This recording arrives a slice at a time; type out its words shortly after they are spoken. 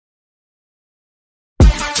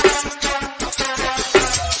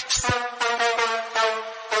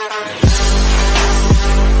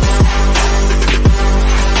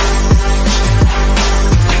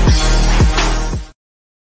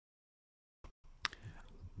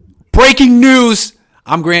breaking news.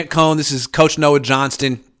 I'm Grant Cohn. This is Coach Noah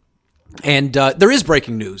Johnston. And there is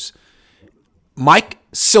breaking news. Mike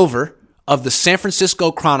Silver of the San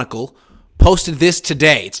Francisco Chronicle posted this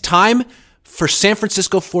today. It's time for San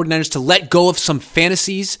Francisco 49ers to let go of some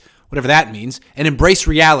fantasies, whatever that means, and embrace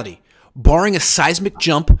reality. Barring a seismic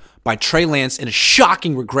jump by Trey Lance and a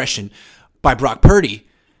shocking regression by Brock Purdy,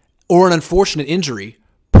 or an unfortunate injury,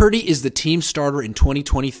 Purdy is the team starter in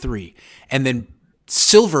 2023. And then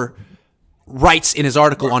Silver writes in his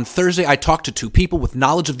article, on Thursday, I talked to two people with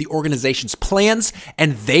knowledge of the organization's plans,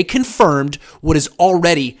 and they confirmed what is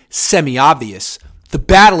already semi-obvious. The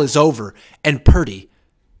battle is over, and Purdy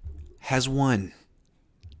has won.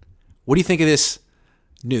 What do you think of this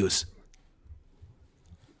news?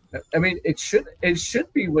 I mean, it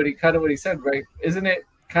should be what he said, right? Isn't it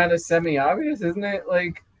kind of semi-obvious? Isn't it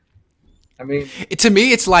like, I mean, to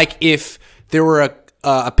me, it's like if there were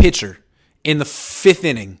a pitcher in the fifth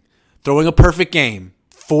inning throwing a perfect game,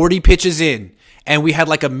 40 pitches in, and we had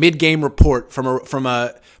like a mid-game report from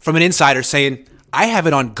an insider saying, I have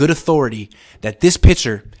it on good authority that this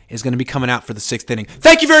pitcher is going to be coming out for the sixth inning.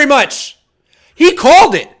 Thank you very much. He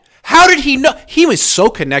called it. How did he know? He was so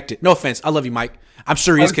connected. No offense. I love you, Mike. I'm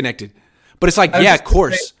sure he is connected. But it's like, yeah, of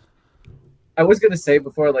course. I was going to say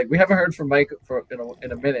before, like, we haven't heard from Mike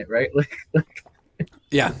in a minute, right? Like,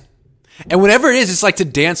 yeah. And whatever it is, it's like to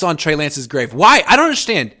dance on Trey Lance's grave. Why? I don't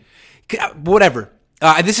understand. Whatever.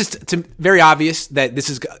 This is very obvious that this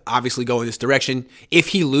is obviously going this direction. If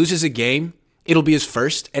he loses a game, it'll be his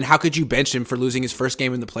first. And how could you bench him for losing his first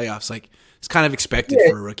game in the playoffs? Like, it's kind of expected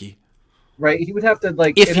for a rookie. Right. He would have to,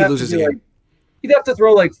 like, if he loses a game. Like, he'd have to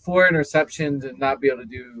throw like 4 interceptions and not be able to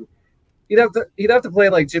do. He'd have to play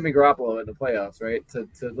like Jimmy Garoppolo in the playoffs, right?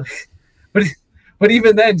 But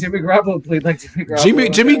even then, Jimmy Garoppolo played like Jimmy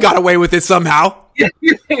Garoppolo. Jimmy got away with it somehow.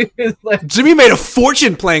 Like, Jimmy made a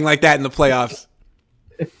fortune playing like that in the playoffs.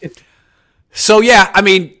 So yeah, I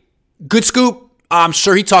mean, good scoop. I'm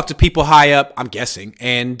sure he talked to people high up. I'm guessing,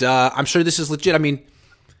 and I'm sure this is legit. I mean,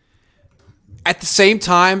 at the same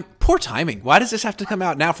time, poor timing. Why does this have to come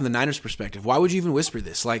out now from the Niners' perspective? Why would you even whisper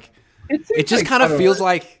this? Like, it just kind of feels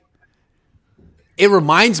like it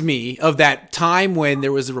reminds me of that time when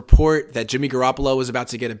there was a report that Jimmy Garoppolo was about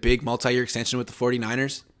to get a big multi-year extension with the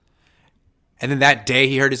 49ers. And then that day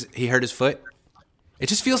he hurt his foot. It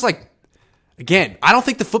just feels like, again, I don't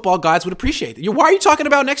think the football gods would appreciate it. Why are you talking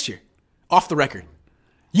about next year? Off the record.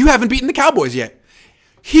 You haven't beaten the Cowboys yet.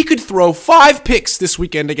 He could throw 5 picks this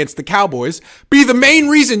weekend against the Cowboys, be the main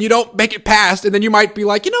reason you don't make it past, and then you might be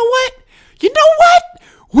like, you know what?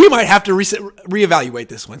 We might have to reevaluate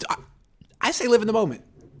this one. I say live in the moment.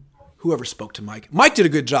 Whoever spoke to Mike. Mike did a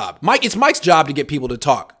good job. It's Mike's job to get people to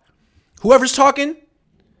talk. Whoever's talking.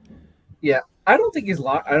 Yeah, I don't think he's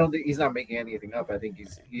not making anything up. I think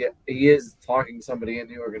he is talking to somebody in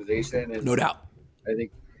the organization. And no doubt. I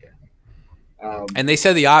think. Yeah. And they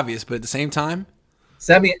said the obvious, but at the same time,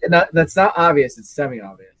 that's not obvious. It's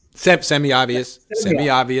semi-obvious.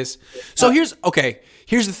 Semi-obvious. So here's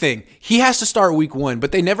the thing. He has to start week 1,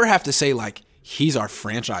 but they never have to say like he's our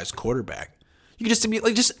franchise quarterback. You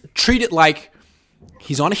can just treat it like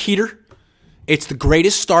he's on a heater. It's the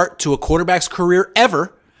greatest start to a quarterback's career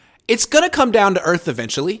ever. It's going to come down to earth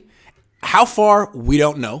eventually. How far, we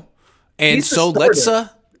don't know. And so let's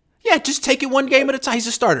just take it one game at a time. He's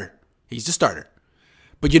a starter.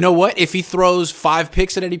 But you know what? If he throws 5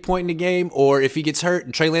 picks at any point in the game, or if he gets hurt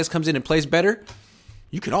and Trey Lance comes in and plays better,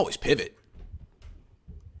 you can always pivot.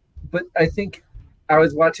 But I think I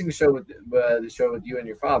was watching the show with you and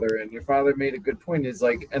your father made a good point. Is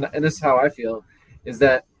like, and this is how I feel, is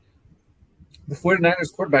that the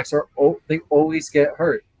 49ers quarterbacks they always get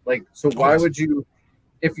hurt. Like, so why would you,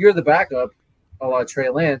 if you're the backup, a la Trey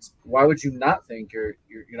Lance, why would you not think you're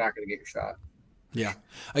not going to get your shot? Yeah.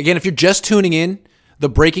 Again, if you're just tuning in, the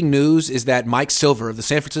breaking news is that Mike Silver of the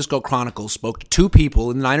San Francisco Chronicle spoke to 2 people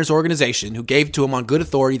in the Niners organization who gave to him on good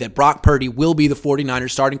authority that Brock Purdy will be the 49ers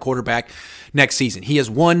starting quarterback next season. He has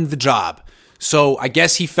won the job. So I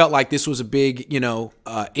guess he felt like this was a big,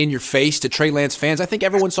 in your face to Trey Lance fans. I think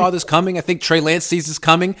everyone saw this coming. I think Trey Lance sees this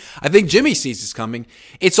coming. I think Jimmy sees this coming.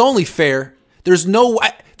 It's only fair. There's no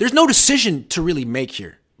decision to really make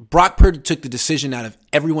here. Brock Purdy took the decision out of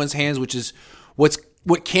everyone's hands, which is what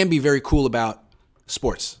can be very cool about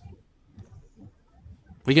sports.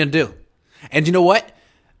 What are you going to do? And you know what?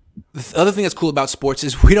 The other thing that's cool about sports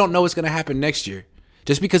is we don't know what's going to happen next year.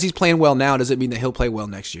 Just because he's playing well now doesn't mean that he'll play well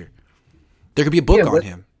next year. There could be a book on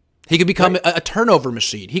him. He could become a turnover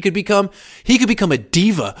machine. He could become a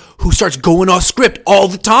diva who starts going off script all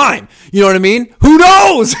the time. You know what I mean? Who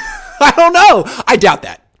knows? I don't know. I doubt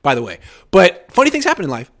that, by the way. But funny things happen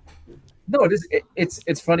in life. No, it is.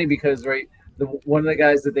 It's funny because right, one of the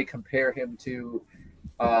guys that they compare him to,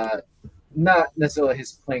 uh, not necessarily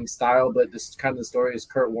his playing style, but this kind of the story is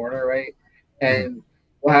Kurt Warner, right? Mhm. And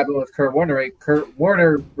what happened with Kurt Warner, right? Kurt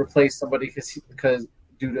Warner replaced somebody because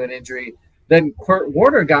due to an injury. Then Kurt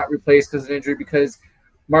Warner got replaced because of an injury because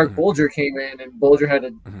Mark Mhm. Bulger came in and Bulger had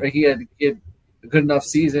Mhm. he had a good enough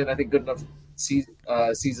season, I think good enough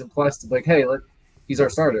season plus to be like, hey, he's our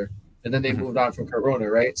starter. And then they Mhm. moved on from Kurt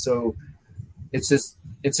Warner, right? So it's just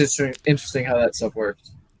interesting how that stuff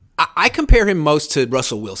works. I compare him most to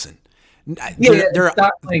Russell Wilson. Yeah, yeah, There,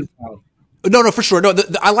 not playing style. no, for sure. No,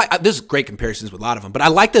 I like. There's great comparisons with a lot of them, but I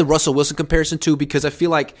like the Russell Wilson comparison too because I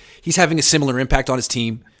feel like he's having a similar impact on his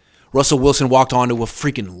team. Russell Wilson walked onto a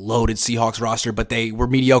freaking loaded Seahawks roster, but they were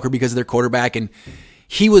mediocre because of their quarterback, and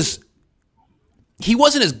he wasn't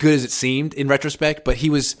as good as it seemed in retrospect, but he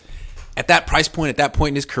was at that price point, at that point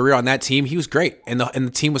in his career on that team, he was great, and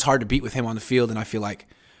the team was hard to beat with him on the field, and I feel like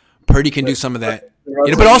Purdy can do some of that.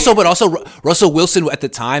 You know, but also Russell Wilson at the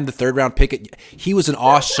time, the third round pick, he was an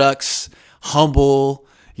aw shucks, humble,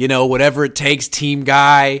 whatever it takes team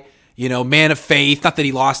guy, man of faith. Not that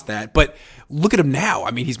he lost that, but look at him now.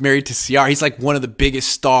 I mean, he's married to Ciara. He's like one of the biggest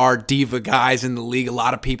star diva guys in the league. A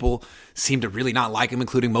lot of people seem to really not like him,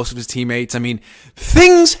 including most of his teammates. I mean,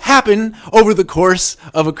 things happen over the course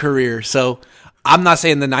of a career. So I'm not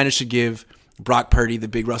saying the Niners should give Brock Purdy the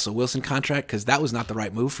big Russell Wilson contract because that was not the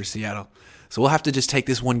right move for Seattle. So we'll have to just take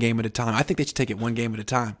this one game at a time. I think they should take it one game at a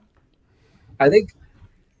time. I think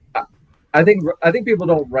I think people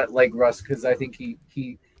don't like Russ because I think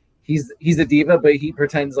he's a diva, but he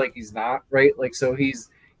pretends like he's not, right? Like so he's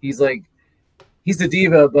like he's a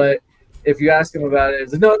diva, but if you ask him about it,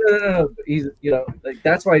 it's like, no. He's like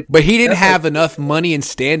that's why. But he didn't That's why, have enough money and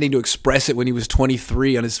standing to express it when he was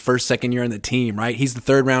 23 on his second year on the team, right? He's the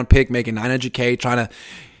third round pick making $900K trying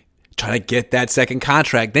to get that second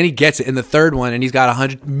contract. Then he gets it in the third one and he's got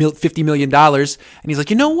 $150 million. And he's like,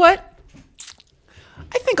 you know what?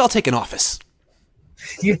 I think I'll take an office.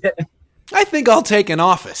 yeah. I think I'll take an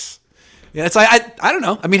office. Yeah, it's like, I don't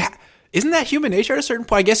know. I mean, isn't that human nature at a certain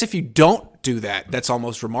point? I guess if you don't do that, that's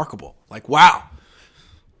almost remarkable. Like, wow.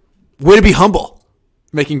 Way to be humble.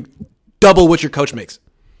 Making double what your coach makes.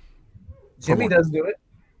 Jimmy does do it.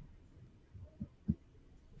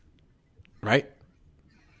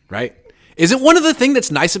 Right? Isn't one of the things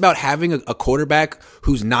that's nice about having a quarterback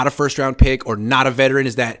who's not a first-round pick or not a veteran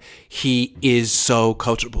is that he is so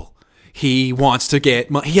coachable. He wants to get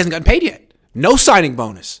money. He hasn't gotten paid yet. No signing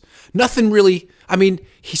bonus. Nothing really. I mean,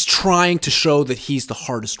 he's trying to show that he's the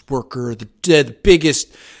hardest worker, the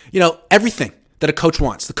biggest, everything that a coach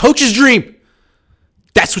wants. The coach's dream.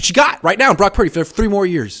 That's what you got right now in Brock Purdy for 3 more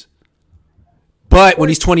years. But when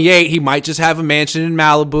he's 28, he might just have a mansion in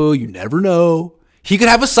Malibu. You never know. He could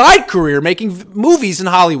have a side career making movies in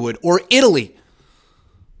Hollywood or Italy.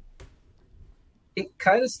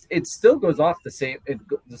 It still goes off the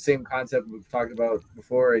same concept we've talked about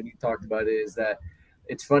before, and you talked about it, is that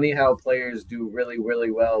it's funny how players do really,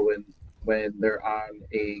 really well when they're on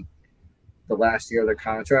the last year of their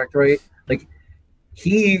contract, right? Like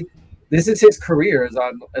this is his career is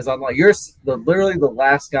on like you're literally the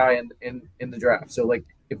last guy in the draft. So like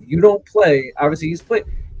if you don't play, obviously he's played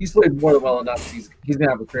more than well enough. He's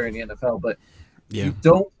gonna have a career in the NFL, but Yeah. you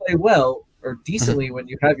don't play well or decently when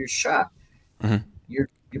you have your shot. Mhm. You're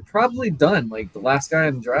probably done. Like the last guy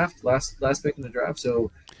in the draft, last pick in the draft.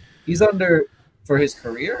 So he's under for his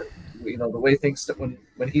career. The way things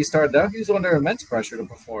when he started out, he was under immense pressure to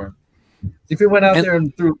perform. If he went out there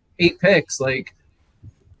and threw 8 picks, like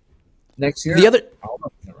next year, I'll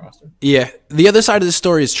not be in the roster. Yeah, the other side of the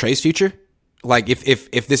story is Trey's future. Like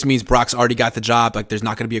if this means Brock's already got the job, like there's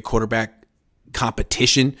not going to be a quarterback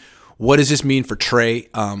competition. What does this mean for Trey?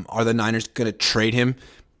 Are the Niners going to trade him?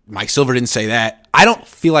 Mike Silver didn't say that. I don't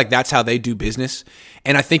feel like that's how they do business.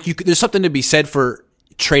 And I think there's something to be said for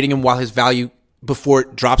trading him while his value before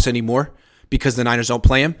it drops anymore because the Niners don't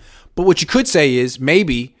play him. But what you could say is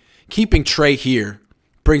maybe keeping Trey here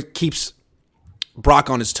keeps Brock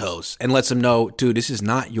on his toes and lets him know, dude, this is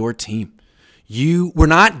not your team. We're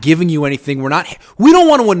not giving you anything. We don't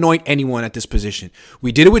want to anoint anyone at this position.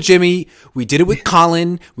 We did it with Jimmy. We did it with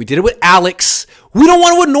Colin. We did it with Alex. We don't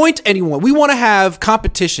want to anoint anyone. We want to have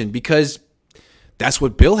competition because that's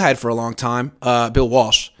what Bill had for a long time, Bill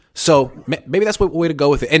Walsh. So maybe that's the way to go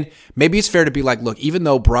with it. And maybe it's fair to be like, look, even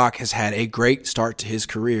though Brock has had a great start to his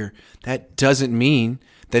career, that doesn't mean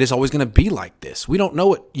that it's always going to be like this. We don't know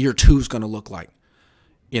what year 2 is going to look like.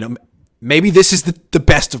 Maybe this is the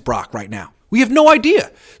best of Brock right now. We have no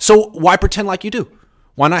idea. So why pretend like you do?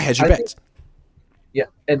 Why not hedge your bets? Yeah,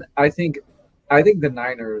 and I think the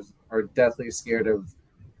Niners are deathly scared of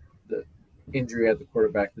the injury at the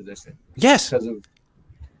quarterback position. Yes, because of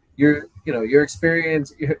your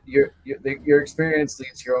experience. Your experience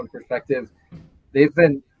leads to your own perspective.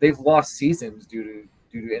 They've lost seasons due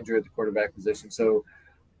to injury at the quarterback position. So,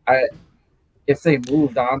 if they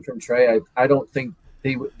moved on from Trey, I don't think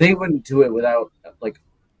they wouldn't do it without like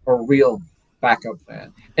a real backup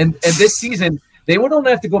plan. And this season, they would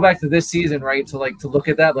only have to go back to this season, right? To look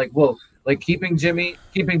at that, like, whoa, like keeping Jimmy,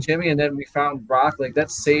 and then we found Brock, like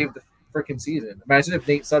that saved the freaking season. Imagine if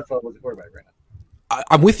Nate Sudfeld was the quarterback right now.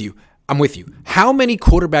 I'm with you. How many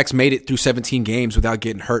quarterbacks made it through 17 games without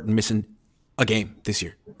getting hurt and missing a game this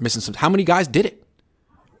year? How many guys did it?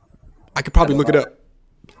 I could probably look it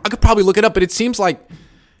up. But it seems like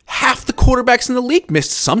half the quarterbacks in the league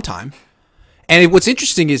missed sometime. And what's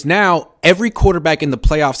interesting is now every quarterback in the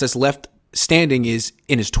playoffs that's left standing is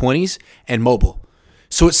in his 20s and mobile.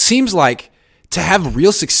 So it seems like to have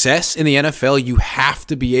real success in the NFL, you have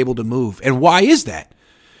to be able to move. And why is that?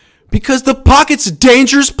 Because the pocket's a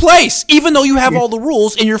dangerous place. Even though you have all the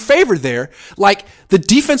rules in your favor there, like the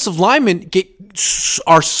defensive linemen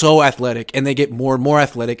are so athletic, and they get more and more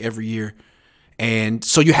athletic every year. And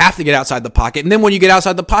so you have to get outside the pocket. And then when you get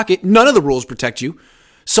outside the pocket, none of the rules protect you.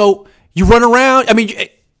 So you run around. I mean,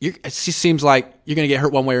 it just seems like you're going to get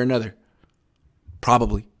hurt one way or another.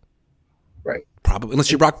 Probably. Right. Probably. Unless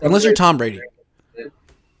you're Tom Brady.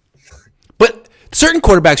 But certain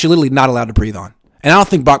quarterbacks you're literally not allowed to breathe on. And I don't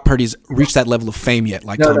think Brock Purdy's reached that level of fame yet,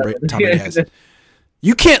 like Tom Brady has.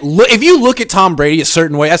 You can't look. If you look at Tom Brady a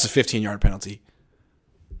certain way, that's a 15-yard penalty.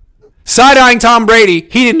 Side-eyeing Tom Brady,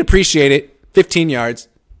 he didn't appreciate it. 15 yards.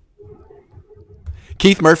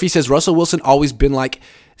 Keith Murphy says Russell Wilson always been like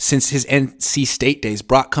since his NC State days.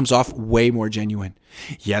 Brock comes off way more genuine.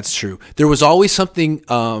 Yeah, it's true. There was always something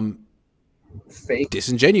fake,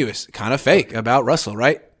 disingenuous, kind of fake about Russell,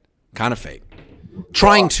 right? Kind of fake.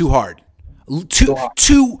 Trying too hard. Too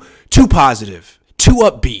positive, too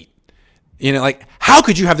upbeat. You know, like, how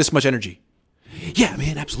could you have this much energy? Yeah,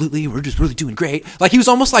 man, absolutely. We're just really doing great. Like, he was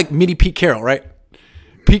almost like mini Pete Carroll, right?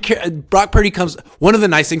 Brock Purdy comes. One of the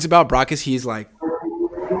nice things about Brock is he's like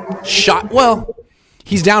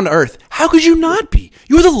he's down to earth. How could you not be?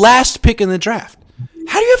 You were the last pick in the draft.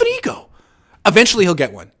 How do you have an ego? Eventually, he'll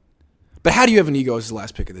get one. But how do you have an ego as the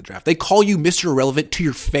last pick of the draft? They call you Mr. Irrelevant to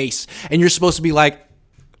your face, and you're supposed to be like,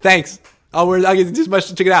 thanks. I get this much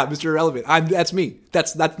to check it out, Mr. Irrelevant. That's me.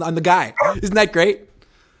 I'm the guy. Isn't that great?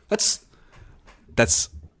 That's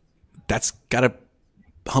gotta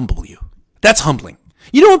humble you. That's humbling.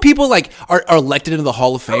 You know when people like are elected into the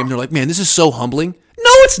Hall of Fame, they're like, man, this is so humbling.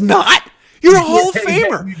 No, it's not. You're a Hall of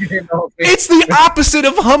Famer. It's the opposite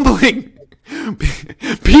of humbling.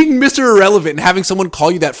 Being Mr. Irrelevant and having someone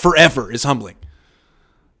call you that forever is humbling.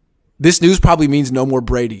 This news probably means no more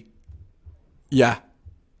Brady. Yeah.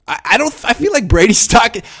 I feel like Brady's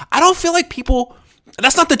stock. I don't feel like people.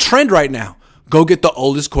 That's not the trend right now. Go get the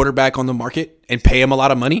oldest quarterback on the market and pay him a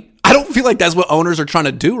lot of money. I don't feel like that's what owners are trying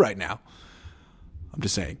to do right now. I'm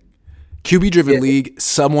just saying. QB-driven league,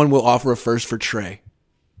 someone will offer a first for Trey.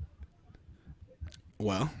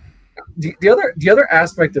 Well, the other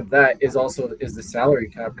aspect of that is the salary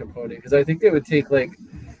cap component, because I think they would take it'd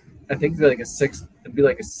be like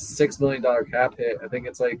a $6 million cap hit. I think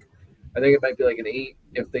it might be like an 8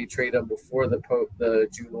 if they trade him before the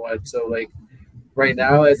June 1. So like right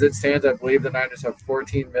now, as it stands, I believe the Niners have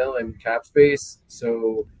 $14 million in cap space.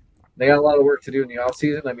 So they got a lot of work to do in the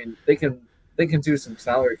offseason. I mean, they can do some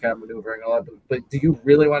salary cap maneuvering a lot, but do you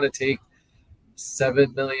really want to take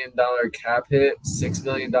 $7 million cap hit, $6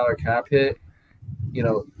 million cap hit? You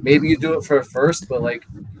know, maybe you do it for a first, but like,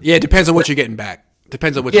 yeah, it depends on what you're getting back.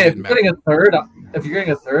 Depends on what you're getting back. If you're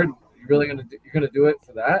getting a third, you're gonna do it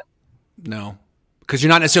for that? No, because you're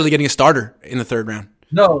not necessarily getting a starter in the third round.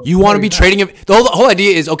 No, you want to be trading him. The whole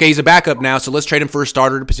idea is, okay, he's a backup now, so let's trade him for a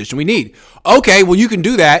starter at a position we need. Okay, well, you can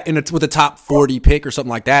do that with a top 40 pick or something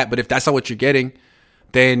like that. But if that's not what you're getting,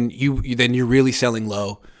 then you're really selling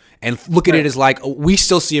low. And look at it as like, we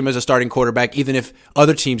still see him as a starting quarterback, even if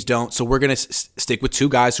other teams don't. So we're going to stick with 2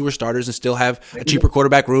 guys who are starters and still have a cheaper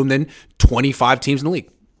quarterback room than 25 teams in the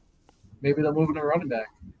league. Maybe they'll move him to running back.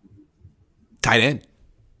 Tight end.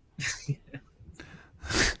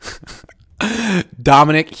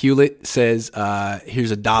 Dominic Hewlett says,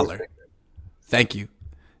 here's $1. Thank you.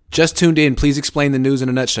 Just tuned in. Please explain the news in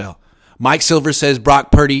a nutshell. Mike Silver says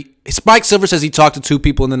Mike Silver says he talked to 2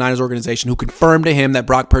 people in the Niners organization who confirmed to him that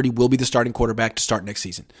Brock Purdy will be the starting quarterback to start next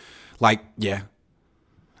season. Like, yeah.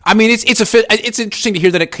 I mean, it's interesting to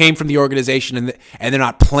hear that it came from the organization and they're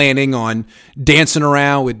not planning on dancing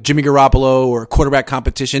around with Jimmy Garoppolo or quarterback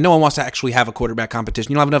competition. No one wants to actually have a quarterback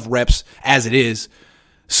competition. You don't have enough reps as it is.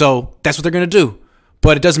 So that's what they're going to do.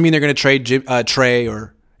 But it doesn't mean they're going to trade Trey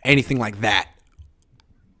or anything like that.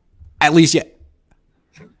 At least yet.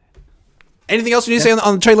 Anything else you need to say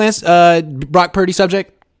on the Trey Lance, Brock Purdy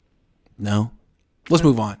subject? No. Let's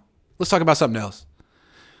move on. Let's talk about something else.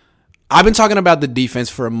 I've been talking about the defense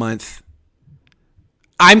for a month.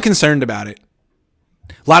 I'm concerned about it.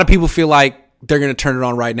 A lot of people feel like they're going to turn it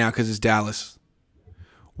on right now because it's Dallas.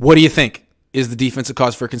 What do you think is the defense a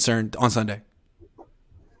cause for concern on Sunday?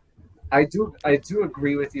 I do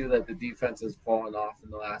agree with you that the defense has fallen off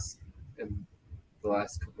in the last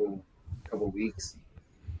couple weeks.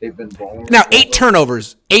 They've been vulnerable. Now, 8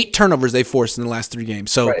 turnovers they forced in the last 3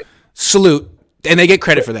 games. So Salute, and they get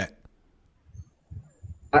credit for that.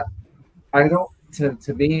 I don't,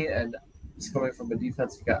 to me, and it's coming from a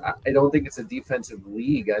defensive guy, I don't think it's a defensive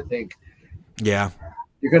league. I think you're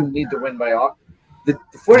going to need to win by all. The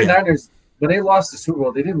 49ers, when they lost the Super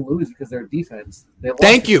Bowl, they didn't lose because of their defense.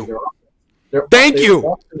 Thank you.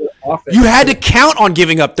 You had to count on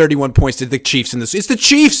giving up 31 points to the Chiefs in this. It's the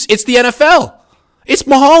Chiefs. It's the NFL. It's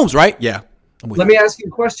Mahomes, right? Yeah. Let me ask you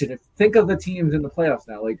a question. Think of the teams in the playoffs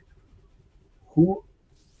now. Like,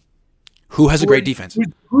 who has a great defense?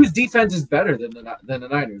 Whose defense is better than the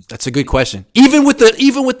Niners? That's a good question. Even with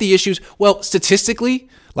the issues, well, statistically,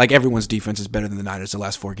 like everyone's defense is better than the Niners the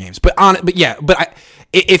last 4 games.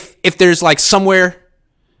 If there's like somewhere,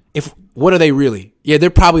 what are they really? Yeah, they're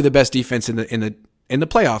probably the best defense in the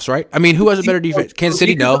playoffs, right? I mean, who has a better defense? Kansas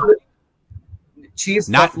City, no. Chiefs,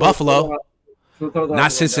 not Buffalo,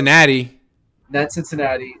 not Cincinnati. Not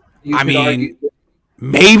Cincinnati.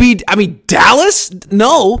 Maybe. I mean, Dallas,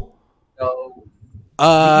 no. No.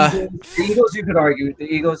 The Eagles, you could argue. The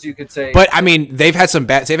Eagles, you could say. But I mean, they've had some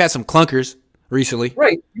clunkers recently.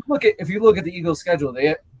 Right. If you look at the Eagles' schedule,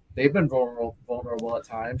 they've been vulnerable at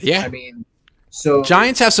times. Yeah. I mean, so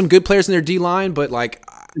Giants have some good players in their D line, but like,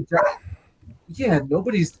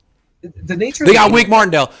 nobody's the nature. They got Wink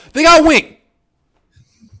Martindale. They got Wink.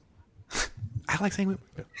 I like saying Wink.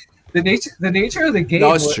 The nature of the game.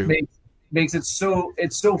 No, it's true. Makes it so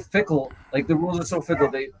fickle. Like the rules are so fickle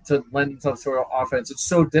to lend themselves to offense. It's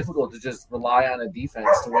so difficult to just rely on a defense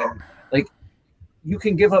to win. Like you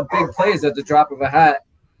can give up big plays at the drop of a hat,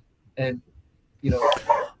 and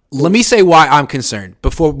Let me say why I'm concerned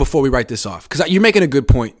before we write this off, because you're making a good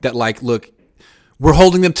point that like, look, we're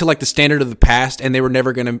holding them to like the standard of the past, and they were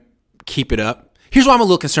never going to keep it up. Here's why I'm a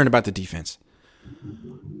little concerned about the defense.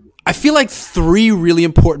 I feel like 3 really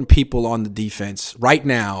important people on the defense right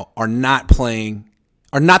now are not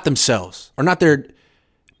themselves, they're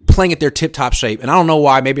playing at their tip-top shape. And I don't know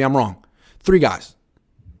why. Maybe I'm wrong. 3 guys.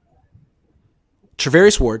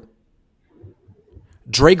 Travarius Ward,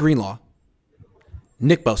 Dre Greenlaw,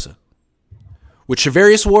 Nick Bosa. With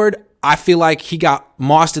Travarius Ward, I feel like he got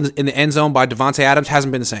mossed in the end zone by Devontae Adams.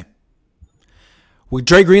 Hasn't been the same. With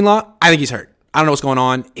Dre Greenlaw, I think he's hurt. I don't know what's going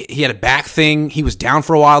on. He had a back thing. He was down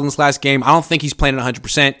for a while in this last game. I don't think he's playing at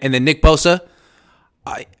 100%. And then Nick Bosa,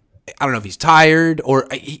 I don't know if he's tired or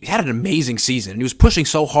he had an amazing season. And he was pushing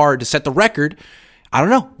so hard to set the record. I don't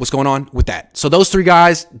know what's going on with that. So those 3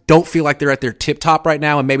 guys don't feel like they're at their tip top right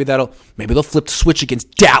now. And maybe they'll flip the switch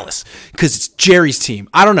against Dallas because it's Jerry's team.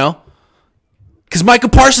 I don't know. Because Micah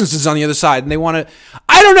Parsons is on the other side and they want to,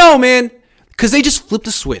 I don't know, man. Because they just flipped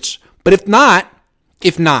the switch. But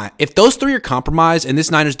if those 3 are compromised and this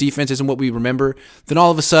Niners defense isn't what we remember, then all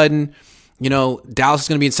of a sudden, Dallas is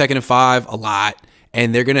going to be in 2nd and 5 a lot,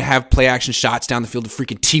 and they're going to have play action shots down the field to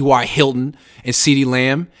freaking T.Y. Hilton and CeeDee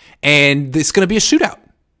Lamb, and it's going to be a shootout.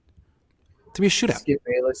 Skip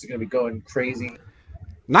Bayless is going to be going crazy.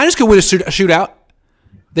 Niners could win a shootout.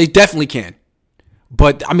 They definitely can.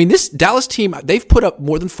 But, I mean, this Dallas team, they've put up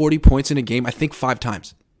more than 40 points in a game, I think 5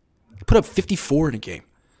 times. They put up 54 in a game.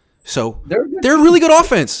 So they're a really good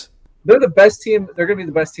offense. They're the best team. They're going to be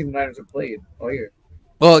the best team the Niners have played all year.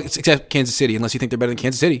 Well, except Kansas City, unless you think they're better than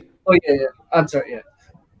Kansas City. Oh, yeah. I'm sorry, yeah.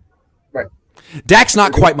 Right. Dak's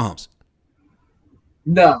not quite Mahomes.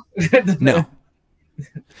 No. No.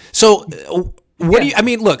 So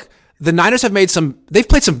look, the Niners have they've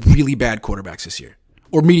played some really bad quarterbacks this year,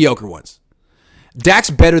 or mediocre ones. Dak's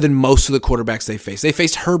better than most of the quarterbacks they faced. They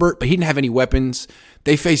faced Herbert, but he didn't have any weapons.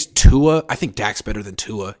 They faced Tua. I think Dak's better than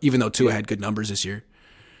Tua, even though Tua had good numbers this year.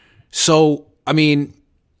 So, I mean,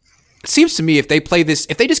 it seems to me if they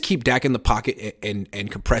just keep Dak in the pocket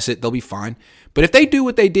and compress it, they'll be fine. But if they do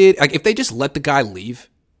what they did, like if they just let the guy leave,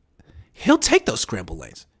 he'll take those scramble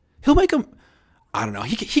lanes. He'll make them, I don't know,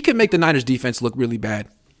 he could make the Niners defense look really bad.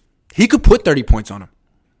 He could put 30 points on him.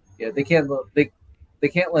 Yeah, they can't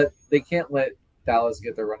let Dallas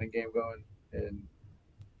get their running game going. And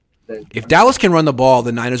if Dallas can run the ball,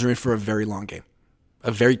 the Niners are in for a very long game,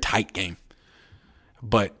 a very tight game.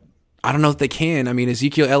 But I don't know if they can. I mean,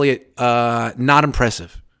 Ezekiel Elliott, not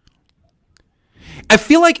impressive. I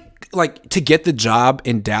feel like to get the job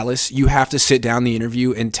in Dallas, you have to sit down the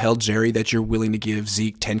interview and tell Jerry that you're willing to give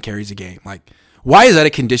Zeke 10 carries a game. Like, why is that a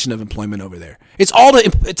condition of employment over there? It's all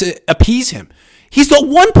to appease him. He's the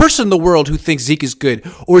one person in the world who thinks Zeke is good,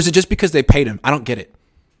 or is it just because they paid him? I don't get it.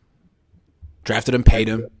 Drafted him, paid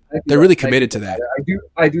him. They're really committed to that.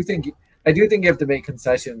 I do think you have to make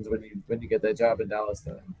concessions when you get that job in Dallas.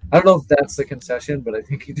 Though. I don't know if that's the concession, but I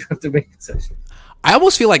think you do have to make concessions. I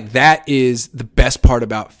almost feel like that is the best part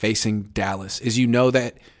about facing Dallas is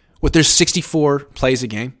that there's 64 plays a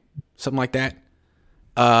game, something like that.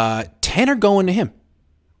 10 are going to him.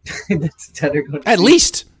 That's 10 are going to At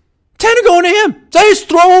least 10 are going to him. So they just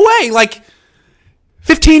throw away like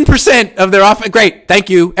 15% of their offense. Great, thank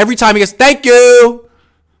you. Every time he goes, thank you.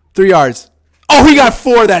 3 yards. Oh, he got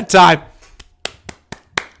 4 that time.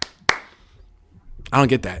 I don't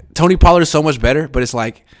get that. Tony Pollard is so much better, but it's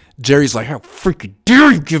like Jerry's like, how freaking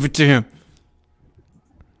dare you give it to him?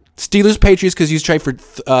 Steelers, Patriots, because you trade for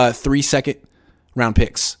 3 second-round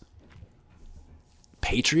picks.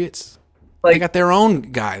 Patriots, they got their own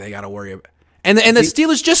guy they got to worry about, and the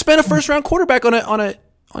Steelers just spent a first-round quarterback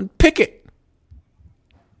on Pickett.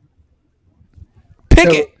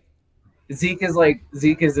 Pickett. So Zeke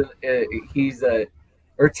is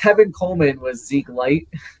or Tevin Coleman was Zeke light.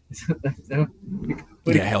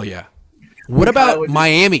 Yeah, hell yeah. What about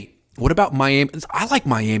Miami? I like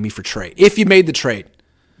Miami for trade. If you made the trade,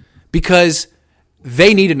 because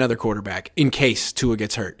they need another quarterback in case Tua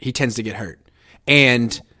gets hurt. He tends to get hurt.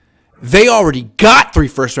 And they already got 3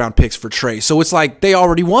 first-round picks for Trey. So it's like they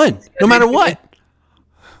already won, no matter what.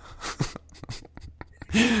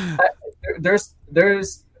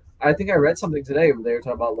 I think I read something today where they were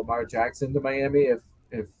talking about Lamar Jackson to Miami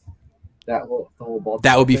if the whole ball.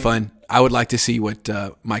 That would be fun. I would like to see what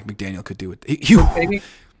Mike McDaniel could do with it. Maybe.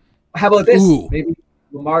 How about this? Ooh, maybe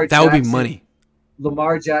Lamar. That would be money.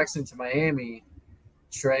 Lamar Jackson to Miami,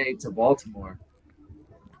 Trey to Baltimore.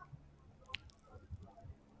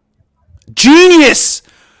 Genius!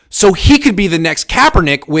 So he could be the next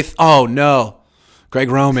Kaepernick with, oh no, Greg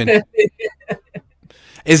Roman.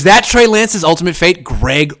 Is that Trey Lance's ultimate fate,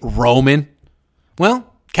 Greg Roman?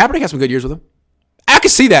 Well, Kaepernick has some good years with him. I can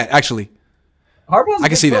see that, actually. I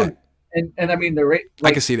can see that. And I mean,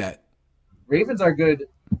 I can see that. Ravens are good.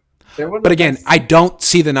 But again, I don't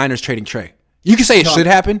see the Niners trading Trey. You can say it should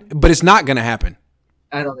happen, but it's not going to happen.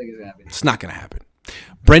 I don't think it's going to happen. It's not going to happen.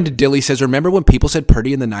 Brendan Dilley says, remember when people said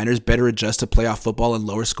Purdy and the Niners better adjust to playoff football and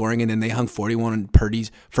lower scoring, and then they hung 41 on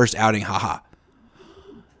Purdy's first outing? Haha.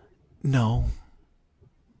 No.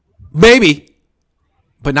 Maybe.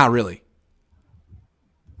 But not really.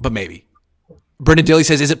 But maybe. Brendan Dilley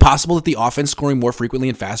says, is it possible that the offense scoring more frequently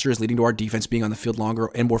and faster is leading to our defense being on the field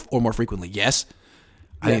longer and more frequently? Yes.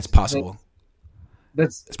 I think it's possible.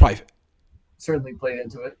 It's probably certainly played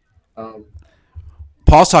into it.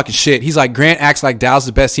 Paul's talking shit. He's like, Grant acts like Dallas is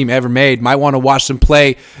the best team ever made. Might want to watch them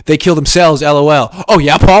play. They kill themselves, LOL. Oh,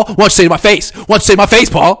 yeah, Paul? Why don't you say to my face,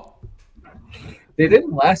 Paul? They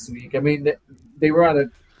didn't last week. I mean, they were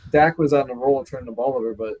Dak was on a roll turning the ball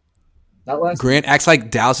over, but not last Grant acts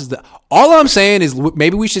like Dallas is the... All I'm saying is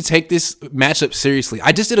maybe we should take this matchup seriously.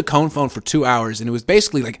 I just did a Cohn phone for 2 hours, and it was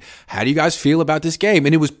basically like, how do you guys feel about this game?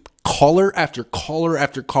 And it was caller after caller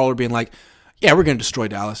after caller being like, yeah, we're going to destroy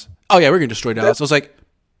Dallas. Oh, yeah, we're going to destroy Dallas. I was like,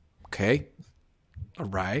 okay. All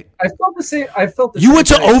right. I felt the same. You went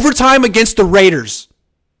to overtime against the Raiders.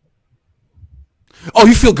 Oh,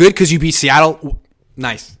 you feel good because you beat Seattle?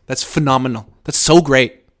 Nice. That's phenomenal. That's so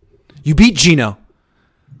great. You beat Geno.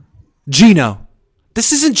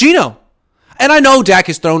 This isn't Geno. And I know Dak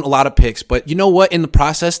has thrown a lot of picks, but you know what? In the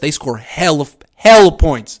process, they score hell of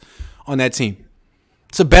points on that team.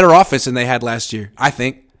 It's a better offense than they had last year, I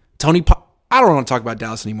think. I don't want to talk about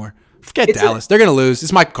Dallas anymore. Forget Dallas. They're going to lose.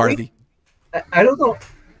 It's Mike McCarthy. I don't know.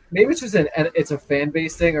 Maybe it's just it's a fan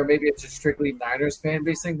base thing, or maybe it's just strictly Niners fan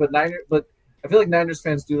base thing. But I feel like Niners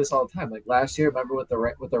fans do this all the time. Like last year, remember with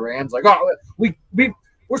the Rams, like, oh, we're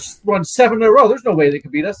run 7 in a row. There's no way they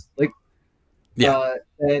can beat us. Like, yeah.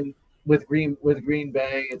 And with Green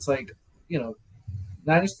Bay, it's like,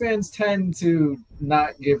 Niners fans tend to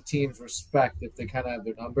not give teams respect if they kind of have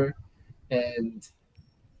their number, and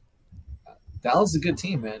Dallas is a good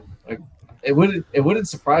team, man. Like, it wouldn't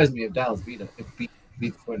surprise me if Dallas beat the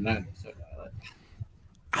 49ers. So,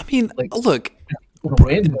 I mean, look,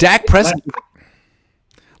 Dak Prescott.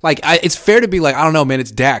 Like, it's fair to be like, I don't know, man,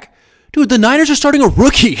 it's Dak. Dude, the Niners are starting a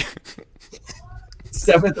rookie.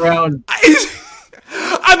 7th round.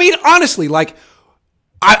 I mean, honestly, like,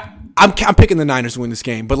 I'm picking the Niners to win this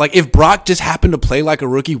game. But, like, if Brock just happened to play like a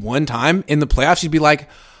rookie one time in the playoffs, you'd be like,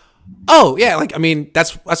 oh, yeah. Like, I mean,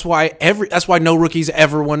 that's why no rookies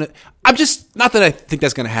ever won it. I'm just, not that I think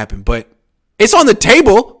that's going to happen, but it's on the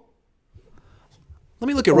table. Let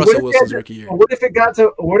me look at Russell Wilson's rookie year. What if it got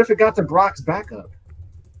to Brock's backup?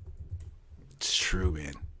 It's true,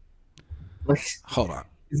 man. Like, hold on.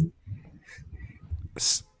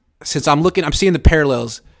 Since I'm seeing the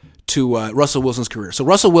parallels to Russell Wilson's career. So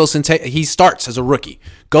Russell Wilson, he starts as a rookie,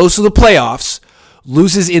 goes to the playoffs,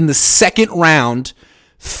 loses in the second round,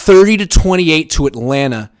 30-28 to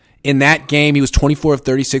Atlanta. In that game, he was 24 of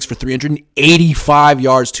 36 for 385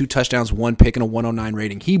 yards, 2 touchdowns, 1 pick, and a 109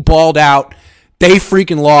 rating. He balled out. They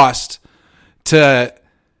freaking lost to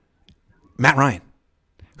Matt Ryan,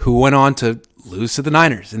 who went on to lose to the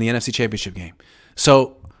Niners in the NFC Championship game.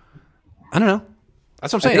 So, I don't know.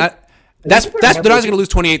 That's what I'm saying. They're not going to lose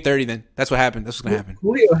 28-30 then. That's what happened. That's what's going to happen.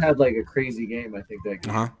 Julio had like a crazy game, I think, that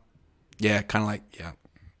game. Uh-huh. Yeah, kind of like,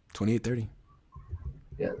 28-30.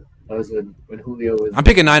 Yeah, that was when Julio was... I'm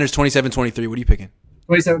picking Niners 27-23. What are you picking?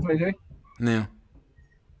 27-23? No.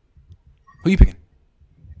 Who are you picking?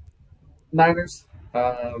 Niners.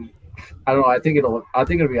 I don't know. I think it'll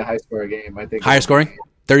be a high scoring game. I think higher scoring?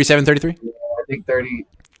 37-33? Yeah, I think 30.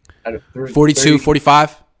 42,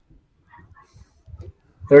 45?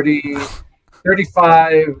 30,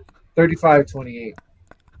 35, 28.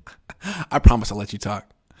 I promise I'll let you talk.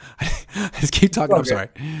 Just keep talking. Okay.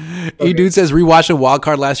 I'm sorry. Dude says rewatching Wild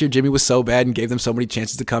Card last year, Jimmy was so bad and gave them so many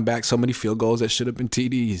chances to come back, so many field goals that should have been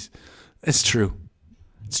TDs. It's true.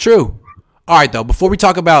 It's true. All right, though, before we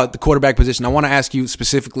talk about the quarterback position, I want to ask you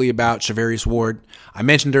specifically about Charvarius Ward. I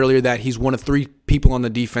mentioned earlier that he's one of 3 people on the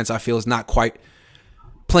defense I feel is not quite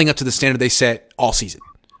playing up to the standard they set all season.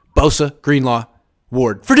 Bosa, Greenlaw,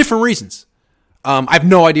 Ward, for different reasons. I have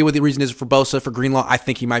no idea what the reason is for Bosa. For Greenlaw, I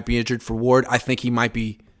think he might be injured. For Ward, I think he might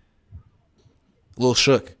be a little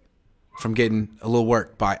shook from getting a little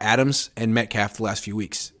work by Adams and Metcalf the last few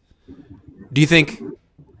weeks. Do you think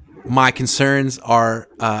my concerns are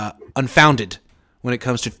unfounded when it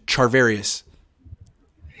comes to Charvarius?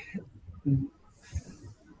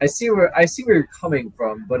 I see where you're coming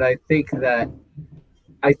from, but I think that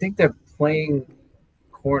playing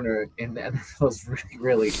corner in the NFL is really,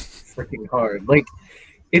 really freaking hard. Like,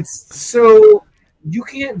 it's so you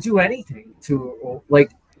can't do anything to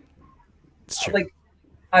like. It's true. Like,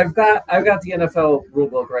 I've got the NFL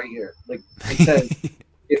rulebook right here. Like, it says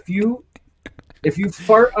if you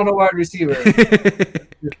fart on a wide receiver,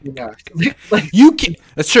 like you can.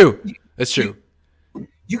 That's true. That's true.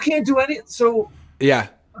 You can't do any. So yeah,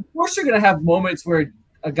 of course you're gonna have moments where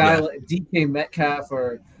a guy like DK Metcalf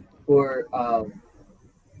or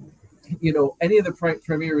any of the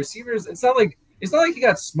premier receivers. It's not like he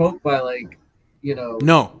got smoked by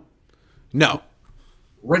No.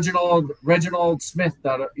 Reginald Smith.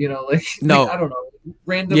 No. I don't know,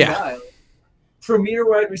 random guy. Premier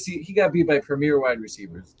wide receiver. He got beat by premier wide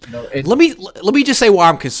receivers. Let me just say why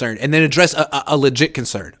I'm concerned, and then address a legit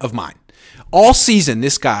concern of mine. All season,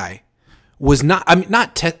 this guy was not. I mean,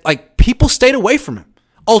 people stayed away from him.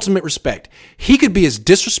 Ultimate respect. He could be as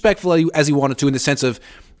disrespectful as he wanted to, in the sense of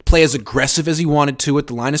play as aggressive as he wanted to at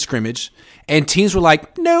the line of scrimmage, and teams were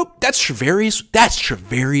like, "Nope, that's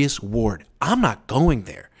Charvarius Ward. I'm not going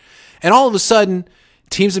there." And all of a sudden,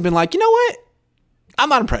 teams have been like, "You know what? I'm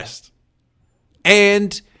not impressed."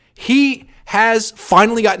 And he has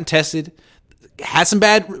finally gotten tested, had some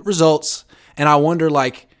bad results, and I wonder,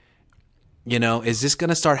 is this going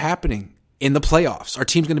to start happening in the playoffs? Our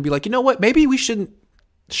team's going to be like, you know what? Maybe we shouldn't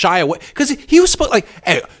shy away, because he was supposed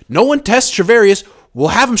hey, no one tests Charvarius. We'll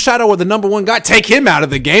have him shadow with the number 1 guy, take him out of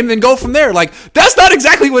the game, then go from there. That's not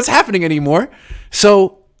exactly what's happening anymore.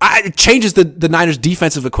 So it changes the Niners'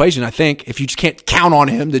 defensive equation, I think, if you just can't count on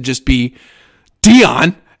him to just be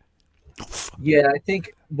Dion. Yeah, I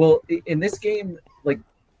think. Well, in this game,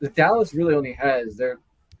 the Dallas really only has their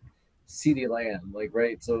CeeDee Lamb,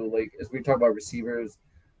 right. So, as we talk about receivers,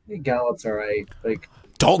 I think Gallup's all right.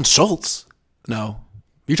 Dalton Schultz. No,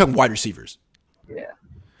 you're talking wide receivers. Yeah.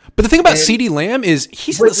 But the thing about CeeDee Lamb is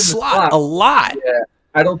he's in the slot a lot. Yeah,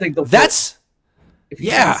 I don't think that's. If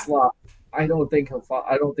he's in the slot, I don't think he'll fall.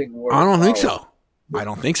 I don't think Ward. I don't think so. I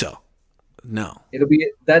don't think so. No.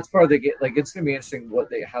 That's part of the game. It's gonna be interesting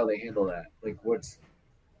how they handle that.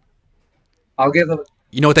 I'll give them.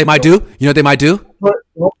 You know what they might do? Put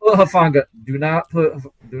Hufanga. Do not put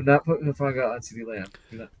Hufanga on CeeDee Lamb.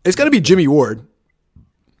 It's gonna be Jimmy Ward.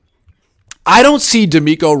 I don't see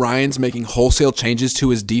DeMeco Ryans making wholesale changes to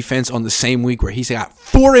his defense on the same week where he's got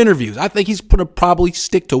 4 interviews. I think he's going to probably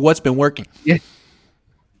stick to what's been working. Yeah.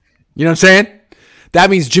 You know what I'm saying? That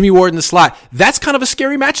means Jimmy Ward in the slot. That's kind of a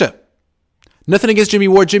scary matchup. Nothing against Jimmy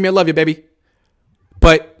Ward. Jimmy, I love you, baby.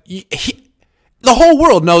 But the whole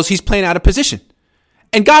world knows he's playing out of position.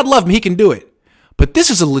 And God love him, he can do it. But this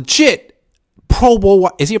is a legit Pro Bowl.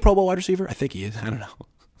 Is he a Pro Bowl wide receiver? I think he is. I don't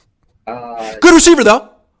know. Good receiver, though.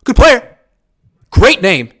 Good player. Great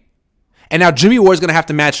name. And now Jimmy Ward's going to have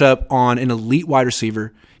to match up on an elite wide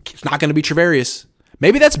receiver. It's not going to be Travarius.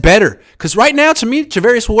 Maybe that's better. Because right now, to me,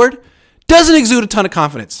 Travarius Ward doesn't exude a ton of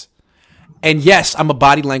confidence. And yes, I'm a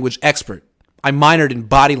body language expert. I minored in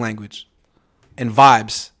body language and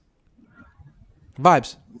vibes.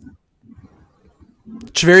 Vibes.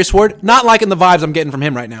 Travarius Ward, not liking the vibes I'm getting from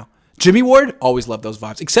him right now. Jimmy Ward, always loved those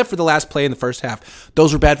vibes. Except for the last play in the first half.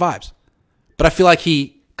 Those were bad vibes. But I feel like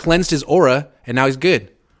he cleansed his aura, and now he's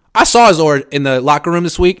good. I saw his aura in the locker room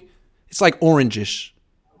this week. It's like orangish.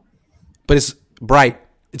 But it's bright.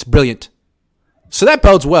 It's brilliant. So that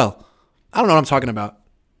bodes well. I don't know what I'm talking about.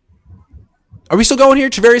 Are we still going here?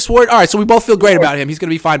 Travarius Ward? All right, so we both feel great about him. He's going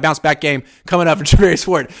to be fine. Bounce back game coming up for Travarius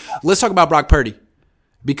Ward. Let's talk about Brock Purdy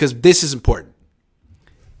because this is important.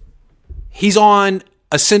 He's on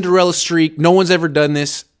a Cinderella streak. No one's ever done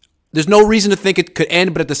this. There's no reason to think it could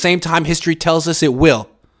end, but at the same time, history tells us it will.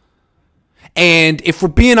 And if we're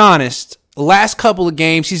being honest, the last couple of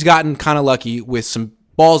games, he's gotten kind of lucky with some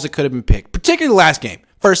balls that could have been picked, particularly the last game,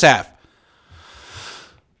 first half.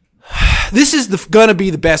 This is going to be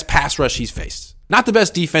the best pass rush he's faced. Not the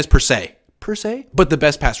best defense per se, but the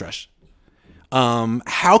best pass rush.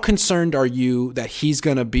 How concerned are you that he's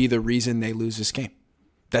going to be the reason they lose this game?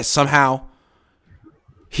 That somehow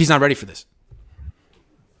he's not ready for this?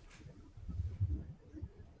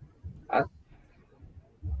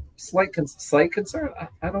 Slight concern.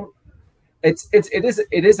 I don't. It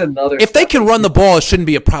is another. If they can run the ball, it shouldn't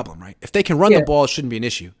be a problem, right? If they can run the ball, it shouldn't be an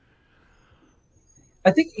issue.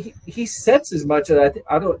 I think he sets as much.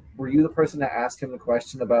 I don't. Were you the person to ask him the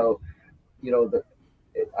question about,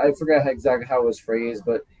 I forgot exactly how it was phrased,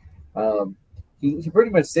 but he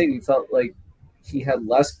pretty much said he felt like he had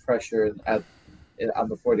less pressure on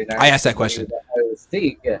the 49ers. I asked that question. Iowa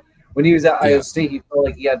State, yeah. When he was at Iowa State, he felt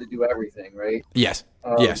like he had to do everything, right? Yes.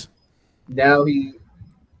 Yes. Now he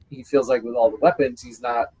feels like with all the weapons, he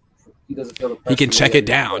doesn't feel the pressure. He can check it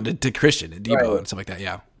down to Christian and Debo and stuff like that.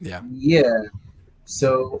 Yeah. Yeah. Yeah.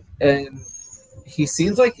 So, and he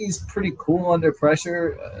seems like he's pretty cool under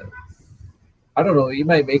pressure. I don't know. He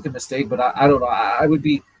might make a mistake, but I don't know. I would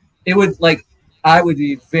be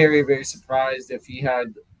very, very surprised if he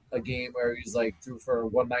had a game where he's like threw for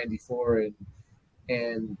 194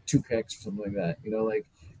 and 2 picks or something like that.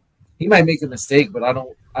 He might make a mistake, but I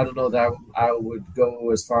don't know that I would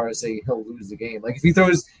go as far as say he'll lose the game. Like if he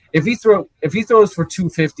throws for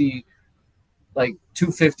 250, like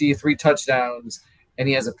 250, 3 touchdowns, and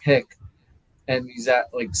he has a pick, and he's at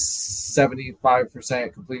like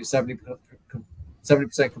 75% complete,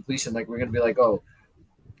 70% completion, like we're gonna be like, oh,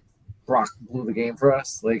 Brock blew the game for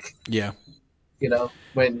us, like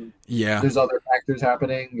when there's other factors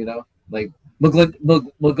happening, like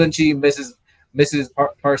McGlinchey misses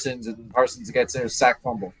Parsons, and Parsons gets a sack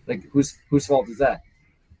fumble. Like whose fault is that?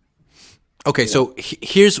 Okay, so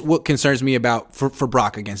here's what concerns me about for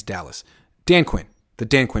Brock against Dallas. Dan Quinn, the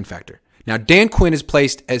Dan Quinn factor. Now Dan Quinn has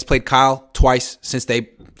played Kyle twice since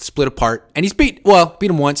they split apart, and he's beat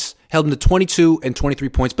him once, held him to 22 and 23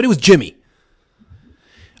 points, but it was Jimmy.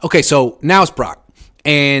 Okay, so now it's Brock,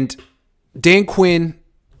 and Dan Quinn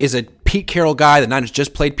is a Pete Carroll guy. The Niners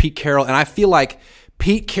just played Pete Carroll, and I feel like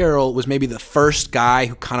Pete Carroll was maybe the first guy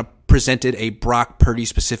who kind of presented a Brock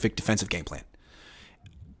Purdy-specific defensive game plan,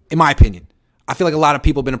 in my opinion. I feel like a lot of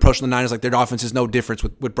people have been approaching the Niners like their offense is no difference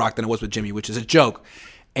with Brock than it was with Jimmy, which is a joke.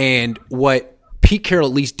 And what Pete Carroll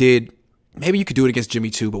at least did, maybe you could do it against Jimmy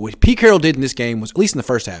too, but what Pete Carroll did in this game was, at least in the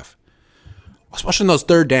first half, especially in those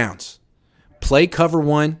third downs, play cover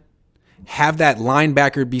one, have that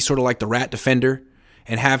linebacker be sort of like the rat defender,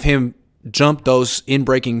 and have him jump those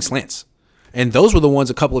in-breaking slants. And those were the ones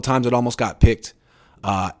a couple of times that almost got picked.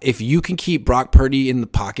 If you can keep Brock Purdy in the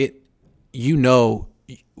pocket,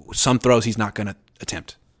 some throws he's not going to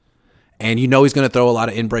attempt. And he's going to throw a lot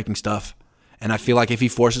of in-breaking stuff. And I feel like if he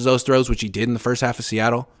forces those throws, which he did in the first half of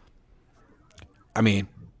Seattle, I mean,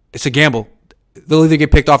 it's a gamble. They'll either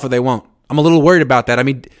get picked off or they won't. I'm a little worried about that. I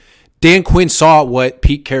mean, Dan Quinn saw what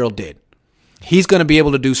Pete Carroll did. He's going to be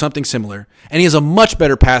able to do something similar. And he has a much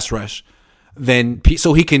better pass rush than Pete,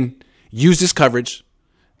 so he can use this coverage.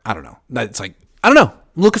 I don't know. It's like, I don't know. I'm a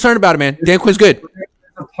little concerned about it, man. Dan Quinn's good.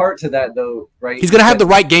 a part to that, though, right? He's going to have the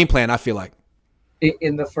right game plan, I feel like.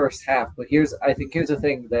 In the first half. But I think here's the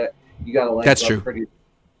thing that you got to like. That's true.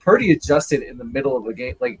 Purdy adjusted in the middle of a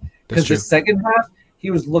game, like because the second half he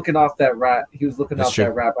was looking off that rat. He was looking off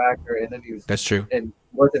that rat backer, and then he was. That's true. And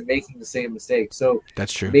wasn't making the same mistake. So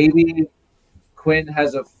that's true. Maybe Quinn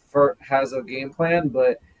has a game plan,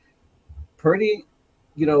 but Purdy,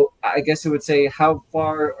 I guess it would say how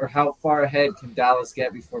far ahead can Dallas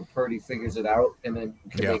get before Purdy figures it out and then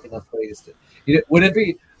can make enough plays to. Wouldn't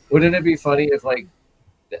it be funny if like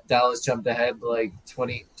Dallas jumped ahead like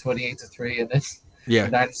 28-3 and then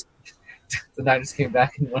the Niners came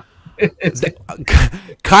back and won.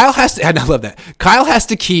 Kyle has to. I love that. Kyle has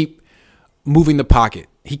to keep moving the pocket.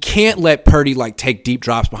 He can't let Purdy like take deep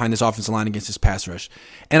drops behind this offensive line against his pass rush.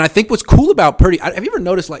 And I think what's cool about Purdy, have you ever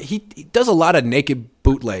noticed like he does a lot of naked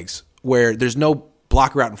bootlegs where there's no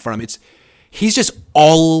blocker out in front of him. He's just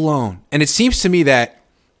all alone. And it seems to me that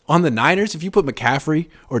on the Niners, if you put McCaffrey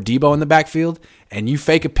or Debo in the backfield and you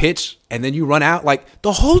fake a pitch and then you run out, like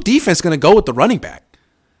the whole defense is going to go with the running back.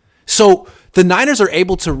 So the Niners are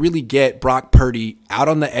able to really get Brock Purdy out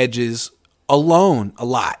on the edges alone a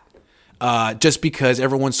lot. Just because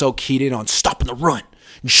everyone's so keyed in on stopping the run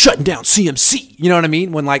and shutting down CMC. You know what I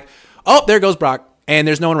mean? When like, oh, there goes Brock, and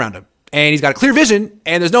there's no one around him. And he's got a clear vision,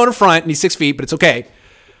 and there's no one in front, and he's 6 feet, but it's okay.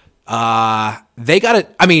 They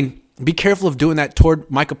got to, be careful of doing that toward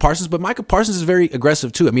Micah Parsons, but Micah Parsons is very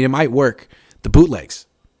aggressive too. It might work. The bootlegs.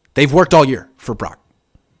 They've worked all year for Brock.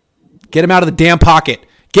 Get him out of the damn pocket.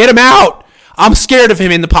 Get him out. I'm scared of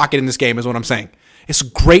him in the pocket in this game is what I'm saying. It's a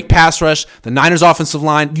great pass rush. The Niners offensive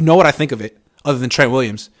line, you know what I think of it, other than Trent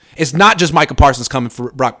Williams. It's not just Micah Parsons coming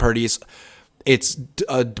for Brock Purdy. It's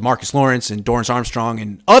DeMarcus Lawrence and Dorrance Armstrong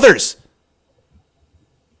and others.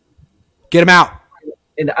 Get him out.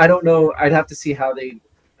 And I don't know. I'd have to see how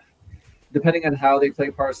depending on how they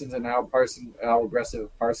play Parsons and how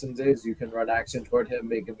aggressive Parsons is, you can run action toward him,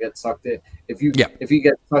 make him get sucked in. If he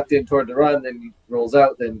gets sucked in toward the run, then he rolls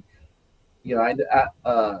out, then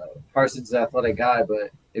Parsons is an athletic guy, but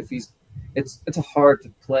if it's a hard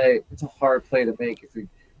play to make if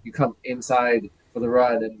you come inside for the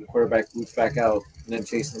run and the quarterback boots back out and then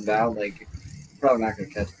chase them down, like you're probably not going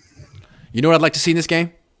to catch him. You know what I'd like to see in this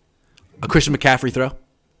game? A Christian McCaffrey throw.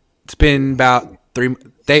 It's been about 3.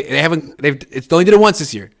 They only did it once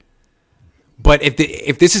this year. But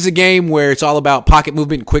if this is a game where it's all about pocket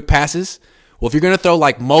movement and quick passes, well, if you're going to throw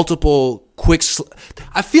like multiple quick,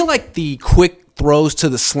 I feel like the quick throws to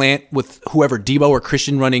the slant with whoever, Debo or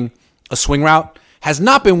Christian running a swing route has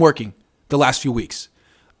not been working the last few weeks.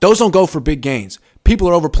 Those don't go for big gains. People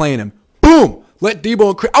are overplaying him. Boom! Let Debo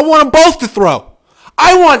and Christian. I want them both to throw.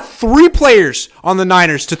 I want 3 players on the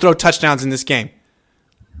Niners to throw touchdowns in this game.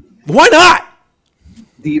 Why not?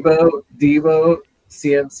 Debo,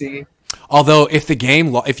 CMC. Although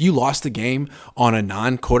if you lost the game on a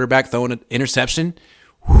non-quarterback throwing an interception,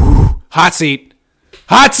 hot seat.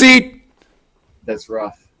 That's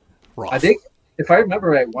rough. I think if I remember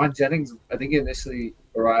right, Juan Jennings, he initially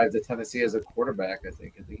arrived at Tennessee as a quarterback. I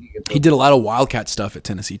think he did a lot of Wildcat stuff at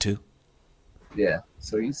Tennessee too. Yeah,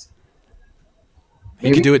 so he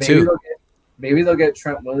could do it too. Maybe they'll get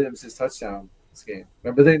Trent Williams his touchdown this game.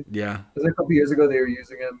 Remember was a couple years ago they were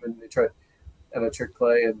using him and they tried on a trick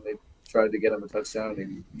play and they tried to get him a touchdown and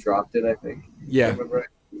he dropped it, I think. Yeah.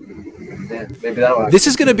 Yeah, maybe that'll happen.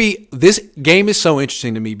 This game is so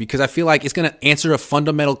interesting to me because I feel like it's going to answer a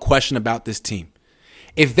fundamental question about this team.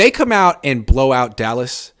 If they come out and blow out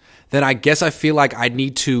Dallas, then I guess I feel like I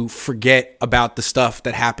need to forget about the stuff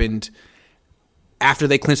that happened after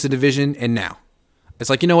they clinched the division and now. It's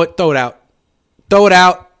like, you know what? Throw it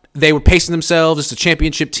out. They were pacing themselves. It's a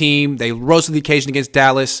championship team. They rose to the occasion against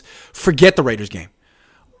Dallas. Forget the Raiders game.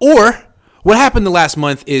 Or what happened the last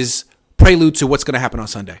month is prelude to what's going to happen on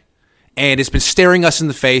Sunday. And it's been staring us in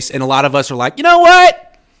the face, and a lot of us are like, you know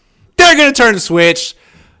what? They're going to turn the switch.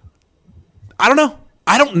 I don't know.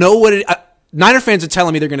 I don't know what it Niner fans are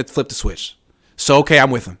telling me they're going to flip the switch. So, okay,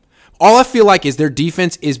 I'm with them. All I feel like is their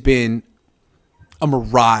defense has been a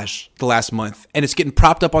mirage the last month, and it's getting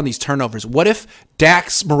propped up on these turnovers. What if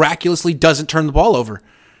Dax miraculously doesn't turn the ball over?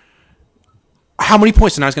 How many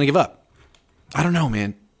points are the Niners going to give up? I don't know,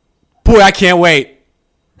 man. Boy, I can't wait.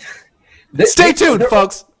 Stay tuned,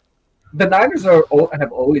 folks. The Niners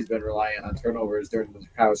have always been reliant on turnovers during the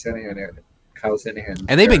Kyle Shanahan era.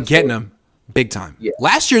 And they've been getting them big time. Yeah.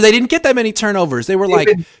 Last year, they didn't get that many turnovers. They were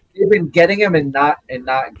they've been getting them and not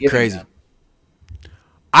giving crazy. Them.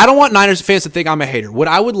 I don't want Niners fans to think I'm a hater. What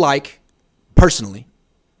I would like, personally,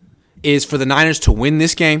 is for the Niners to win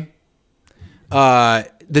this game,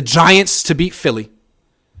 the Giants to beat Philly,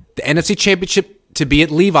 the NFC Championship to be at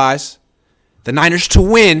Levi's, the Niners to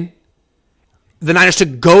win, the Niners to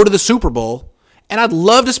go to the Super Bowl, and I'd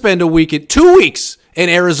love to spend 2 weeks in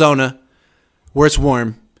Arizona where it's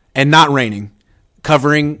warm and not raining,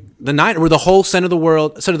 covering the Niners, where the whole center of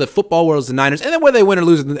the football world is the Niners, and then whether they win or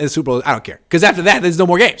lose in the Super Bowl, I don't care. Because after that, there's no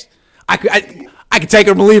more games. I could take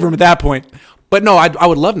them or leave them at that point. But no, I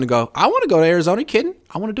would love them to go. I want to go to Arizona. Are you kidding?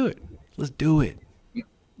 I want to do it. Let's do it. You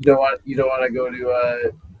don't want to go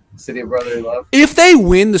to City of Brotherly Love? If they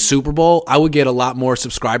win the Super Bowl, I would get a lot more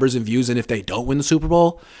subscribers and views than if they don't win the Super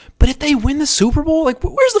Bowl. But if they win the Super Bowl, like,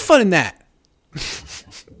 where's the fun in that?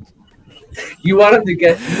 You want them to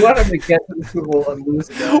get to the Super Bowl and lose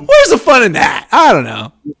again? Where's the fun in that? I don't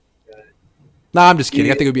know. No, I'm just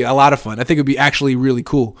kidding. I think it would be a lot of fun. I think it would be actually really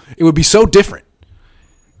cool. It would be so different.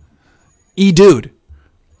 Dude.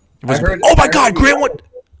 Oh my God, Grant, what?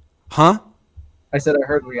 Huh? I said I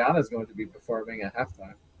heard Rihanna's going to be performing at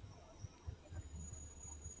halftime.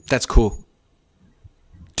 That's cool.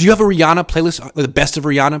 Do you have a Rihanna playlist, the best of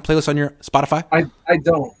Rihanna playlist on your Spotify? I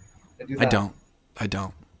don't. I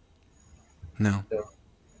don't. No.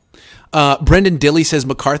 Brendan Dilly says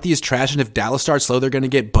McCarthy is trash, and if Dallas starts slow, they're going to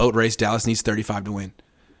get boat race. Dallas needs 35 to win.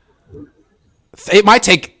 It might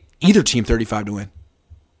take either team 35 to win.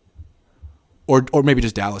 Or maybe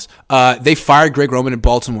just Dallas. They fired Greg Roman in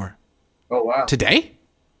Baltimore. Oh, wow. Today?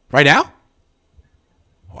 Right now?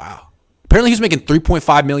 Wow. Apparently he's making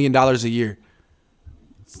 $3.5 million a year.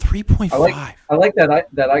 3.5. I like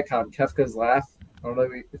that icon, Kefka's laugh. I don't know.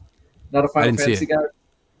 Not a Final Fantasy guy.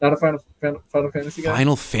 Not a Final Fantasy guy.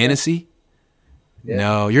 Final Fantasy? Yeah.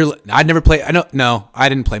 No, I'd never play. No, I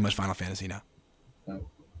didn't play much Final Fantasy. No.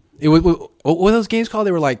 What were those games called?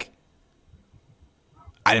 They were like.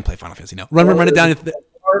 I didn't play Final Fantasy. No. Run it down.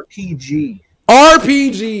 RPG.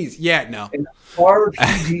 RPGs. Yeah, no. An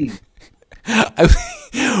RPG.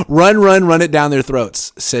 Run it down their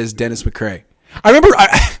throats, says Dennis McCrae. I remember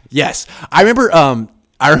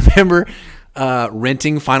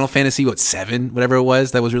renting Final Fantasy 7, whatever it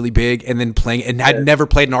was, that was really big, and then playing it. And I'd never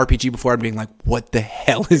played an RPG before and being like, what the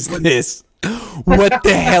hell is this? What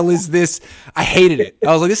the hell is this? I hated it.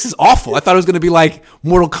 I was like, this is awful. I thought it was going to be like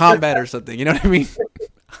Mortal Kombat or something. You know what I mean?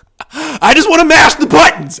 I just want to mash the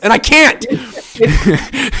buttons, and I can't.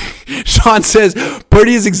 Sean says,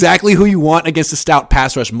 Purdy is exactly who you want against a stout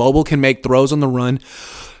pass rush. Mobile, can make throws on the run,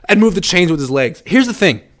 and move the chains with his legs. Here's the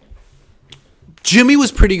thing. Jimmy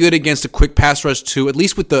was pretty good against a quick pass rush too, at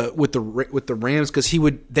least with the Rams, because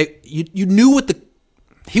you knew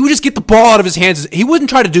he would just get the ball out of his hands. He wouldn't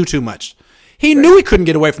try to do too much. He knew he couldn't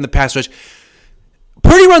get away from the pass rush.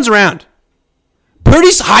 Purdy runs around.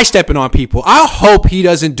 Purdy's high-stepping on people. I hope he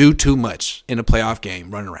doesn't do too much in a playoff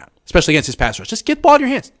game running around, especially against his pass rush. Just get the ball in your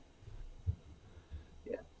hands.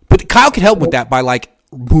 Yeah. But Kyle could help with that by, like,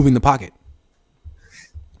 moving the pocket.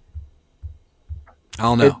 I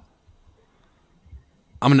don't know.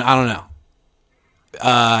 I don't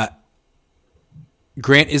know.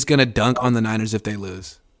 Grant is going to dunk on the Niners if they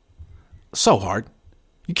lose. So hard.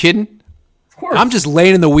 You kidding? Of course. I'm just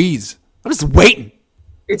laying in the weeds. I'm just waiting.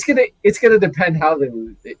 It's gonna depend how they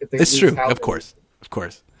lose. It's true. Of course.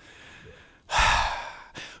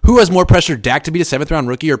 Who has more pressure, Dak to be the 7th round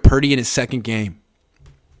rookie or Purdy in his second game?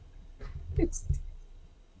 It's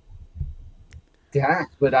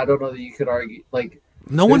Dak, but I don't know that you could argue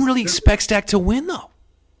no one really expects Dak to win though.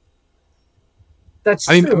 That's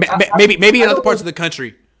true. Maybe in other parts of the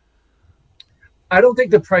country. I don't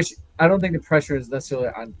think the pressure is necessarily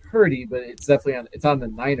on Purdy, but it's definitely on the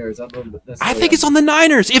Niners. I think it's on the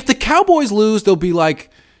Niners. If the Cowboys lose, they'll be like,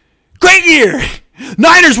 "Great year,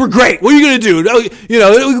 Niners were great. What are you gonna do?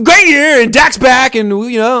 Great year, and Dak's back." And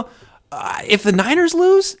if the Niners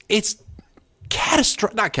lose, it's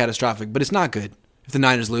not catastrophic, but it's not good. If the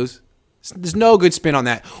Niners lose, there's no good spin on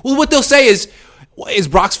that. Well, what they'll say is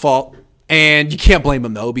Brock's fault, and you can't blame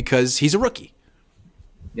him though because he's a rookie.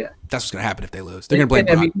 Yeah, that's what's gonna happen if they lose. They're gonna blame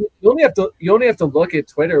Brock. I mean, you only have to look at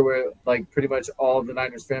Twitter where like pretty much all of the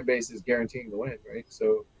Niners fan base is guaranteeing the win, right?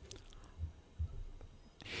 So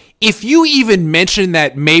if you even mention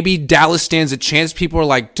that maybe Dallas stands a chance, people are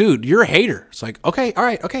like, "Dude, you're a hater." It's like, okay, all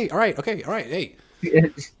right, hey,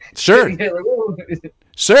 sure,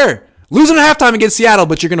 sure. Losing at halftime against Seattle,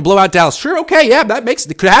 but you're gonna blow out Dallas. Sure, okay, yeah,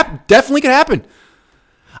 it could happen. Definitely could happen.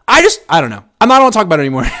 I don't know. I'm not going to talk about it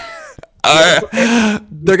anymore.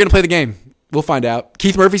 They're going to play the game. We'll find out.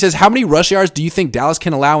 Keith Murphy says, how many rush yards do you think Dallas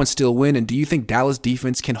can allow and still win? And do you think Dallas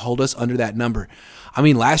defense can hold us under that number? I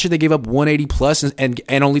mean, last year they gave up 180 plus and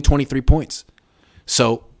only 23 points.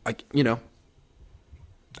 So, I don't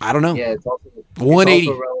know. Yeah, it's also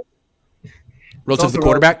 180. Relative to the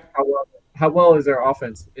quarterback? how well is their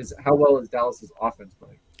offense? How well is Dallas's offense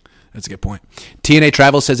playing? That's a good point. TNA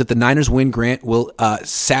Travel says if the Niners win, Grant will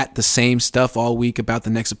sat the same stuff all week about the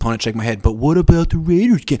next opponent. Check my head. But what about the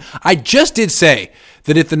Raiders game? I just did say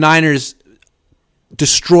that if the Niners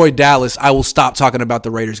destroy Dallas, I will stop talking about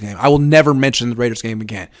the Raiders game. I will never mention the Raiders game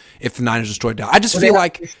again if the Niners destroy Dallas. I just feel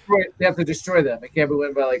like they have to destroy them. It can't be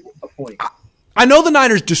won by like a point. I know the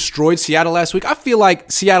Niners destroyed Seattle last week. I feel like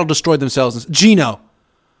Seattle destroyed themselves. Geno.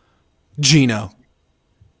 Seattle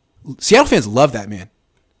fans love that man.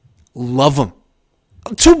 Love them.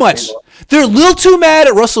 Too much. They're a little too mad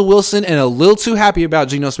at Russell Wilson and a little too happy about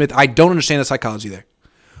Geno Smith. I don't understand the psychology there.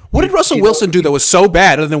 What did Russell Wilson do that was so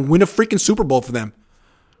bad other than win a freaking Super Bowl for them?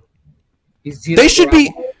 They should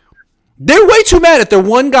be. They're way too mad at their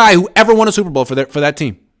one guy who ever won a Super Bowl for that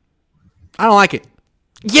team. I don't like it.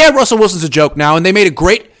 Yeah, Russell Wilson's a joke now, and they made it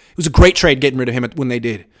was a great trade getting rid of him when they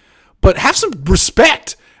did. But have some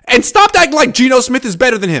respect and stop acting like Geno Smith is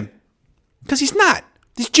better than him. Because he's not.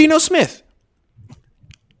 He's Geno Smith.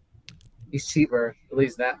 He's cheaper, at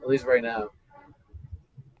least right now.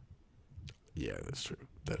 Yeah, that's true.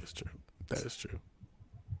 That is true.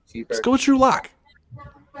 Cheaper. Let's go with Drew Lock.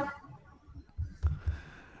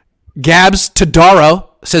 Gabs Tadaro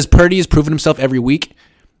says Purdy has proven himself every week.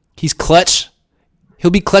 He's clutch.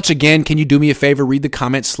 He'll be clutch again. Can you do me a favor? Read the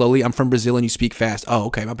comments slowly. I'm from Brazil and you speak fast. Oh,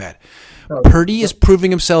 okay, my bad. Purdy is proving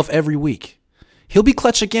himself every week. He'll be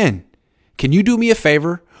clutch again. Can you do me a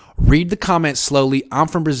favor? Read the comments slowly. I'm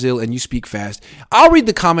from Brazil and you speak fast. I'll read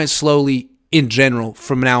the comments slowly in general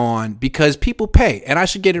from now on because people pay and I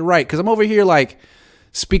should get it right because I'm over here like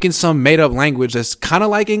speaking some made up language that's kind of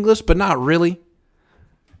like English, but not really.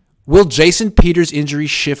 Will Jason Peters' injury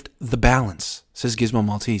shift the balance? Says Gizmo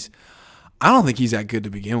Maltese. I don't think he's that good to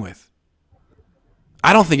begin with.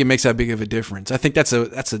 I don't think it makes that big of a difference. I think that's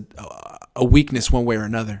a weakness one way or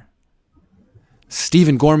another.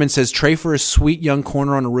 Steven Gorman says, Trey for a sweet young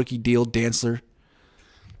corner on a rookie deal. Dantzler.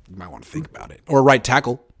 You might want to think about it. Or a right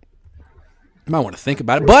tackle. You might want to think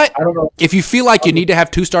about it. But if you feel like you need to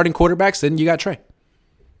have two starting quarterbacks, then you got Trey.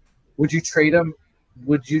 Would you trade him?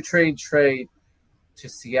 Would you trade Trey to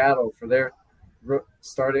Seattle for their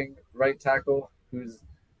starting right tackle?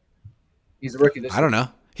 He's a rookie this year. I don't know.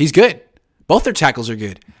 He's good. Both their tackles are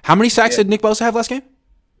good. How many sacks did Nick Bosa have last game?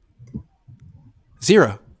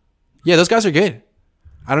 0. Yeah, those guys are good.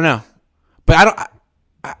 I don't know. But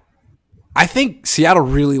I think Seattle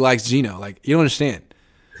really likes Geno. Like, you don't understand.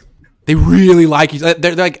 They really like you.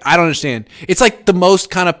 They're like, I don't understand. It's like the most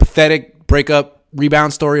kind of pathetic breakup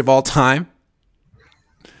rebound story of all time.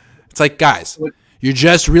 It's like, guys, you're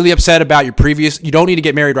just really upset about your previous. You don't need to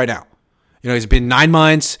get married right now. You know, it's been 9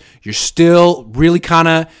 months. You're still really kind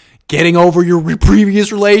of getting over your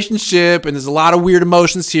previous relationship, and there's a lot of weird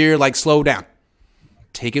emotions here. Like, slow down.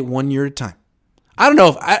 Take it 1 year at a time. I don't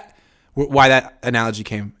know why that analogy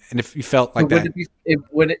came, and if you felt like that.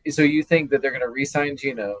 So you think that they're going to re-sign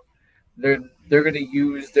Geno? They're going to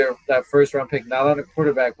use that first round pick not on a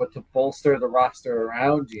quarterback, but to bolster the roster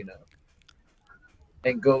around Geno,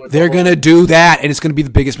 and go. They're going to do that, and it's going to be the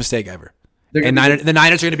biggest mistake ever. And the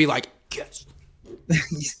Niners are going to be like, yes.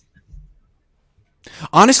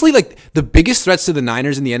 Honestly, like the biggest threats to the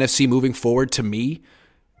Niners in the NFC moving forward to me,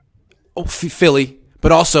 Philly,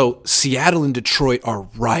 but also Seattle and Detroit are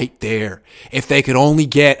right there. If they could only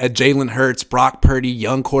get a Jalen Hurts, Brock Purdy,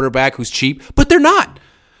 young quarterback who's cheap, but they're not.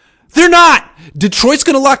 They're not. Detroit's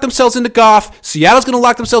going to lock themselves into Goff. Seattle's going to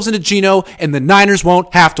lock themselves into Geno, and the Niners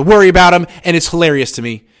won't have to worry about him, and it's hilarious to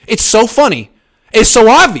me. It's so funny. It's so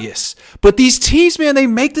obvious. But these teams, man, they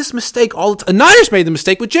make this mistake all the time. The Niners made the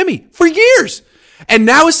mistake with Jimmy for years. And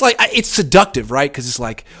now it's like, it's seductive, right? Because it's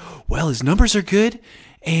like, well, his numbers are good,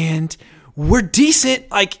 and we're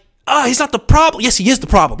decent. Like, he's not the problem. Yes, he is the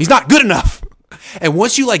problem. He's not good enough. And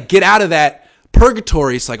once you, like, get out of that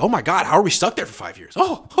purgatory, it's like, oh, my God, how are we stuck there for 5 years?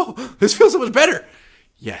 Oh, this feels so much better.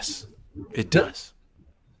 Yes, it does.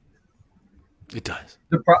 It does.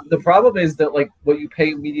 The problem is that, like, what you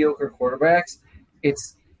pay mediocre quarterbacks,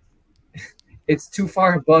 it's too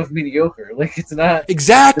far above mediocre. Like, it's not.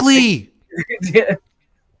 Exactly. Yeah.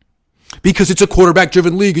 Because it's a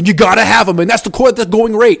quarterback-driven league, and you got to have them, and that's the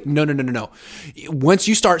going rate. No. Once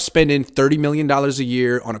you start spending $30 million a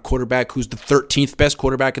year on a quarterback who's the 13th best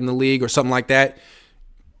quarterback in the league or something like that,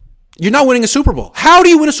 you're not winning a Super Bowl. How do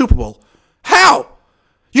you win a Super Bowl? How?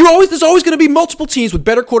 There's always going to be multiple teams with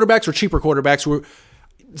better quarterbacks or cheaper quarterbacks.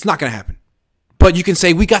 It's not going to happen. But you can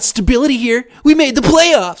say, we got stability here. We made the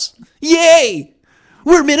playoffs. Yay!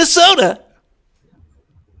 We're Minnesota.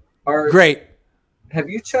 Great. Have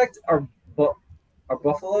you checked our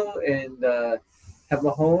Buffalo and have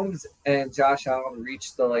Mahomes and Josh Allen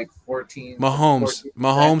reached the like 14?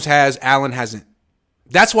 Mahomes has, Allen hasn't.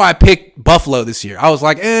 That's why I picked Buffalo this year. I was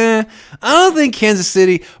like, I don't think Kansas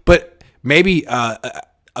City, but maybe a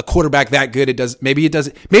quarterback that good, it does. Maybe it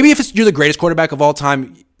doesn't. Maybe if you're the greatest quarterback of all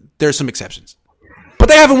time, there's some exceptions. But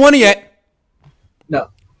they haven't won it yet. No.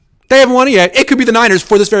 They haven't won it yet. It could be the Niners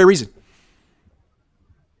for this very reason.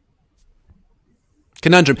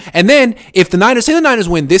 Conundrum. And then if the Niners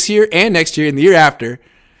win this year and next year and the year after,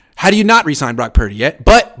 how do you not re-sign Brock Purdy yet?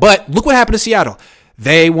 But look what happened to Seattle.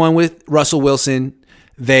 They won with Russell Wilson.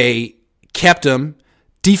 They kept him.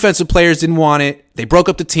 Defensive players didn't want it. They broke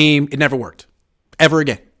up the team. It never worked. Ever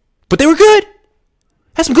again. But they were good.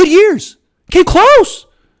 Had some good years. Came close.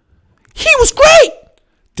 He was great.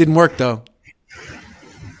 Didn't work, though.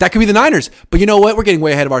 That could be the Niners. But you know what? We're getting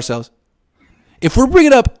way ahead of ourselves. If we're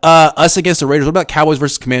bringing up us against the Raiders, what about Cowboys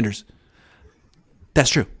versus Commanders? That's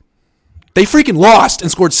true. They freaking lost and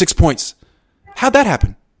scored 6 points. How'd that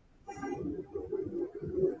happen?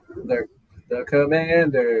 They're the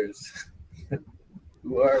Commanders.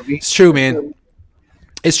 Who are we? It's true, man.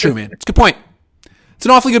 It's true, man. It's a good point. It's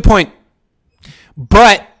an awfully good point.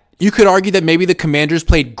 But you could argue that maybe the Commanders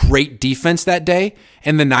played great defense that day,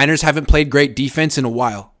 and the Niners haven't played great defense in a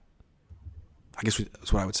while. I guess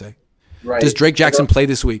that's what I would say. Right. Does Drake Jackson play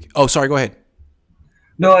this week? Oh, sorry. Go ahead.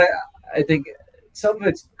 No, I think some of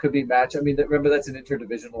it could be matched. I mean, remember that's an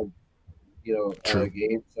interdivisional,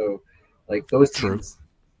 game. So, like those teams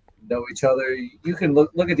know each other. You can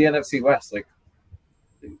look at the NFC West. Like,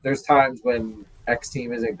 there's times when X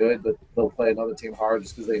team isn't good, but they'll play another team hard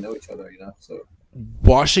just because they know each other. So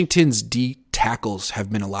Washington's D tackles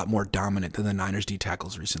have been a lot more dominant than the Niners D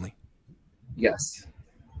tackles recently. Yes.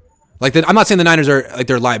 Like I'm not saying the Niners are like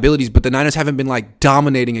their liabilities, but the Niners haven't been like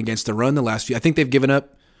dominating against the run the last few. I think they've given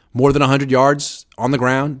up more than 100 yards on the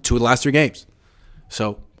ground to the last 3 games.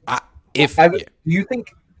 So, do you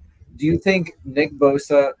think Nick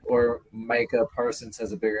Bosa or Micah Parsons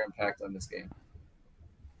has a bigger impact on this game?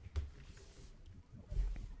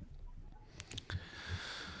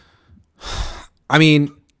 I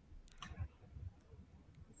mean,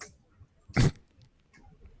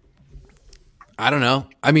 I don't know.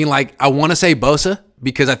 I mean, like, I want to say Bosa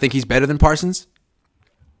because I think he's better than Parsons.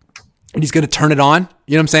 And he's going to turn it on.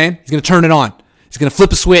 You know what I'm saying? He's going to turn it on. He's going to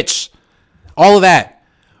flip a switch. All of that.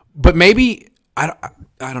 But maybe, I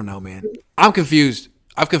don't know, man. I'm confused.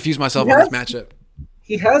 I've confused myself on this matchup.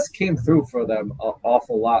 He has came through for them an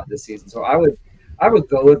awful lot this season. So I would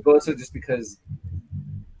go with Bosa just because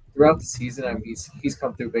throughout the season, I mean, he's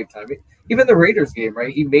come through big time. Even the Raiders game,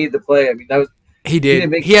 right? He made the play. I mean, that was he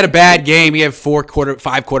did. He had a bad game. He had 5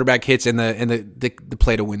 quarterback hits and the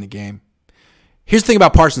play to win the game. Here's the thing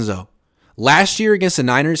about Parsons, though. Last year against the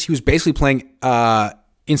Niners, he was basically playing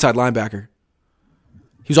inside linebacker.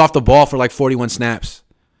 He was off the ball for like 41 snaps.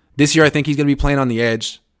 This year, I think he's going to be playing on the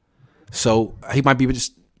edge, so he might be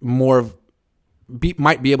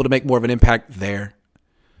might be able to make more of an impact there.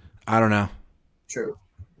 I don't know. True.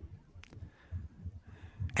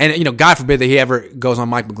 And God forbid that he ever goes on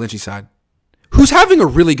Mike McGlinchey's side, who's having a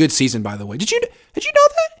really good season, by the way. Did you know that?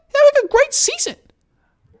 He's having a great season.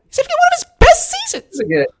 He's having one of his best seasons.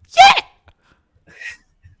 Yeah.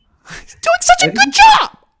 He's doing such a good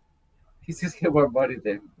job. He's going to get more money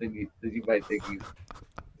than you might think he's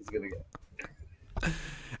going to get.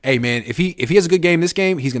 Hey man, if he has a good game this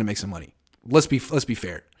game, he's going to make some money. Let's be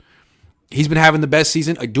fair. He's been having the best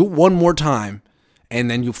season. Like, do it one more time, and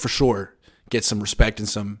then you'll for sure get some respect and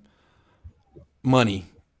some money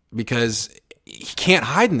because he can't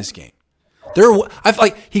hide in this game. I feel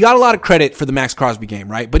like he got a lot of credit for the Max Crosby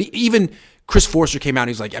game, right? But even Chris Forster came out and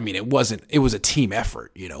he was like, I mean, it was a team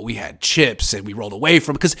effort. We had chips and we rolled away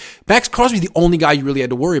from because Max Crosby's the only guy you really had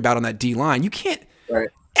to worry about on that D line. You can't. Right.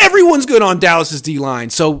 Everyone's good on Dallas's D line,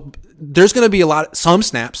 so there's going to be some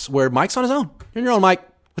snaps where Mike's on his own. You're on your own, Mike.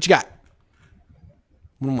 What you got?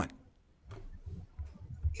 1-1.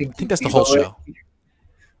 I think that's the whole show.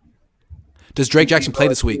 Does Drake Jackson play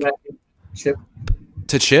this week?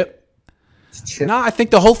 To chip? No, I think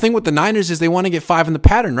the whole thing with the Niners is they want to get 5 in the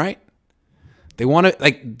pattern, right? They want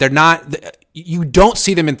to, they're not, you don't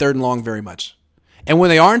see them in 3rd and long very much. And when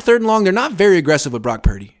they are in 3rd and long, they're not very aggressive with Brock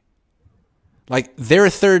Purdy. They're a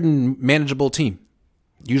 3rd and manageable team.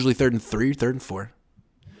 Usually 3rd and 3, 3rd and 4.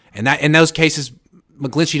 And that in those cases,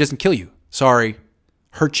 McGlinchey doesn't kill you. Sorry.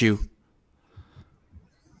 Hurt you.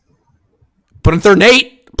 But on 3rd and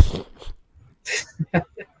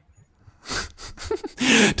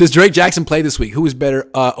 8, does Drake Jackson play this week? Who is better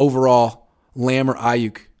overall, Lamb or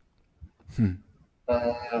Ayuk?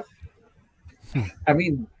 I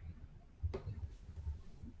mean,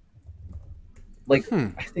 Like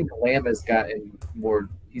I think Lamb has gotten more.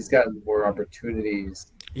 He's gotten more opportunities.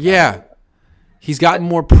 Yeah. He's gotten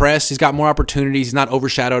more press. He's got more opportunities. He's not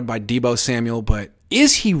overshadowed by Deebo Samuel, but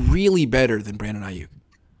is he really better than Brandon Ayuk?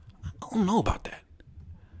 I don't know about that.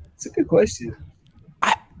 It's a good question.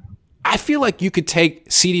 I feel like you could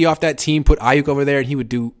take CD off that team, put Ayuk over there, and he would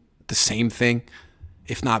do the same thing,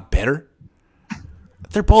 if not better.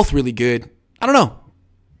 They're both really good. I don't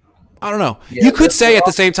know. Yeah, you could say at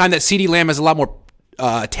the same time that CD Lamb has a lot more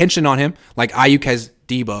attention on him, like Ayuk has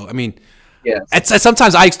Deebo. I mean,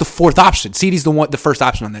 sometimes Ayuk's the fourth option. CD's the first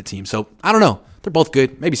option on that team. So I don't know. They're both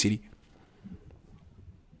good. Maybe CD.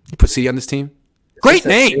 You put CD on this team. Great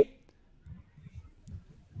name.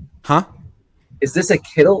 Huh? Is this a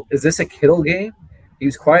Kittle? Is this a Kittle game? He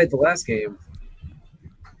was quiet the last game.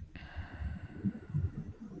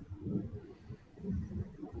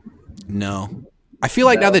 No. I feel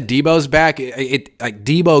like now that Debo's back, like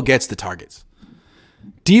Deebo gets the targets.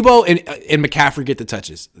 Deebo and McCaffrey get the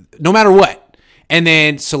touches, no matter what. And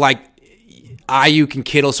then so like Ayuk and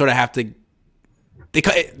Kittle sort of have to.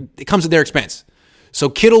 It comes at their expense. So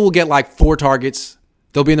Kittle will get like 4 targets.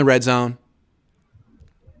 They'll be in the red zone.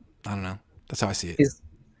 I don't know. That's how I see it.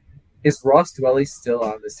 Is Ross Dwelly still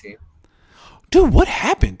on this team? Dude, what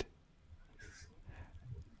happened?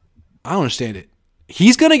 I don't understand it.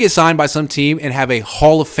 He's going to get signed by some team and have a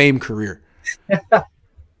Hall of Fame career.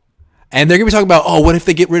 And they're going to be talking about, what if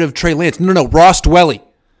they get rid of Trey Lance? No, Ross Dwelly.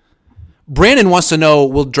 Brandon wants to know,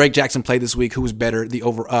 will Drake Jackson play this week? Who was better?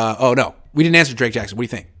 No. We didn't answer Drake Jackson. What do you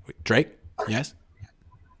think? Drake? Yes?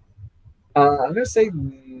 I'm going to say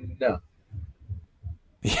no.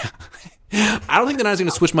 Yeah. I don't think the Niners are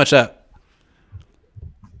going to switch much up.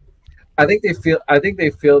 I think they feel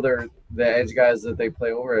the edge guys that they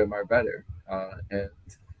play over him are better, and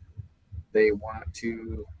they want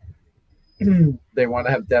to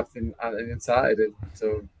have depth on the inside,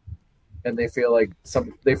 and they feel like some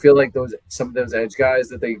of those edge guys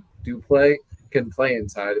that they do play can play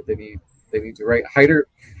inside if they need to. Right, Hyder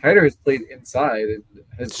has played inside and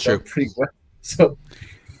has done pretty well. So.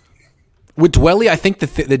 With Dwelly, I think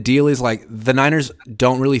the deal is like the Niners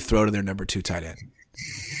don't really throw to their number 2 tight end.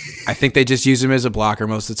 I think they just use him as a blocker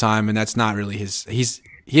most of the time, and that's not really his.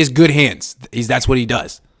 He has good hands. That's what he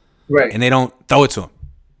does, right? And they don't throw it to him.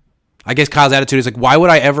 I guess Kyle's attitude is like, why would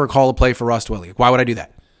I ever call a play for Ross Dwelly? Why would I do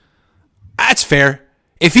that? That's fair.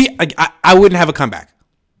 If I wouldn't have a comeback.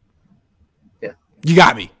 Yeah, you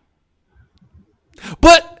got me.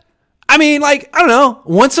 But I mean, like I don't know.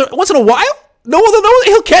 Once in a while, no,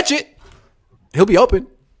 he'll catch it. He'll be open.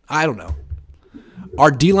 I don't know. Our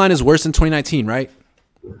D-line is worse than 2019, right?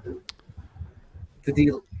 The D.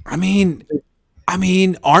 I mean,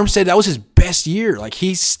 Armstead, that was his best year. Like,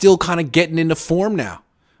 he's still kind of getting into form now.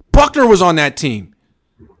 Buckner was on that team.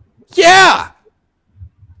 Yeah.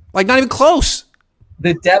 Like, not even close.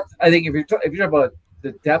 The depth, I think, if you're talking about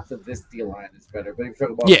the depth of this D-line is better. But if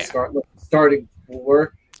you're talking about starting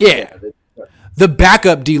 4. Yeah. The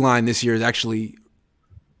backup D-line this year is actually...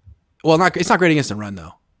 Well, it's not great against the run,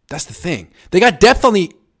 though. That's the thing. They got depth on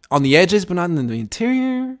the edges, but not in the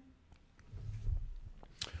interior.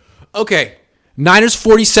 Okay. Niners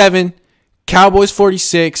 47, Cowboys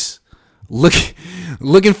 46.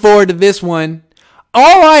 Looking forward to this one.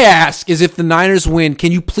 All I ask is if the Niners win,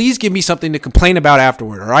 can you please give me something to complain about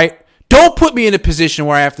afterward, all right? Don't put me in a position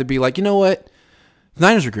where I have to be like, you know what? The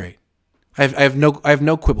Niners are great. I have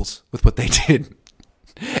no quibbles with what they did.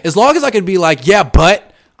 As long as I can be like, yeah, but...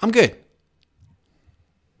 I'm good.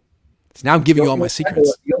 So now I'm giving you all my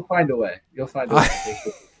secrets. You'll find a way. I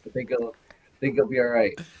think you'll be all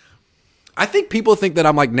right. I think people think that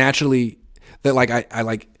I'm like naturally that like I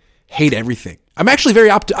like hate everything. I'm actually very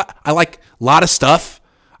I like a lot of stuff.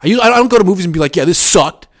 I don't go to movies and be like, yeah, this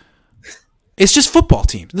sucked. It's just football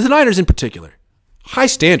teams. The Niners in particular. High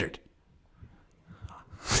standard.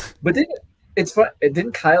 But it's fun.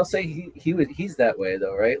 Didn't Kyle say he's that way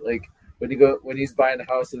though, right? Like when he's buying a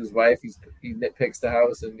house with his wife, he nitpicks the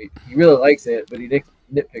house and he really likes it, but he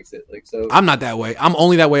nitpicks it. Like so. I'm not that way. I'm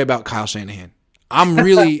only that way about Kyle Shanahan. I'm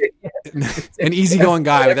really an easygoing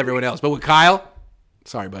guy with everyone else, but with Kyle,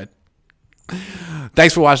 sorry, bud.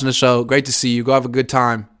 Thanks for watching the show. Great to see you. Go have a good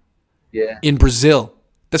time. Yeah. In Brazil,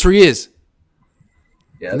 that's where he is.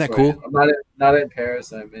 Yeah, isn't that cool? I'm not in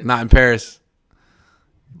Paris. Not in Paris.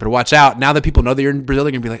 Better watch out. Now that people know that you're in Brazil,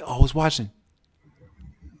 they're gonna be like, "Oh, I was watching."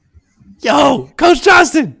 Yo, Coach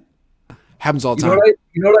Johnston. Happens all the time.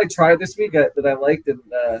 You know what I tried this week that I liked?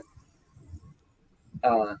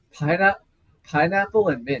 Pineapple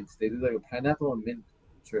and mint. They do like a pineapple and mint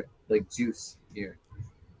like juice here.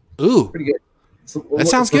 Ooh. Pretty good. That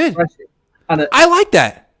sounds good. I like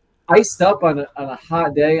that. iced up on a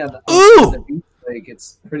hot day on Ooh! the beach. Like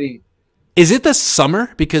it's pretty. Is it the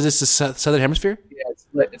summer because it's the southern hemisphere? Yeah, it's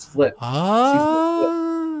flipped. It's flipped.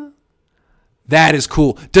 Ah, that is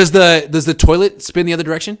cool. Does the toilet spin the other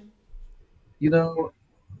direction? You know,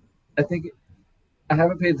 I think I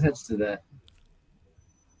haven't paid attention to that.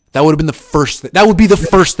 That would have been the first thing. That would be the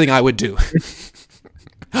first thing I would do.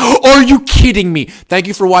 Are you kidding me? Thank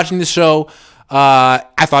you for watching the show. I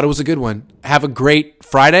thought it was a good one. Have a great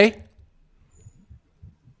Friday.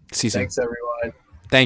 See you soon. Thanks, everyone.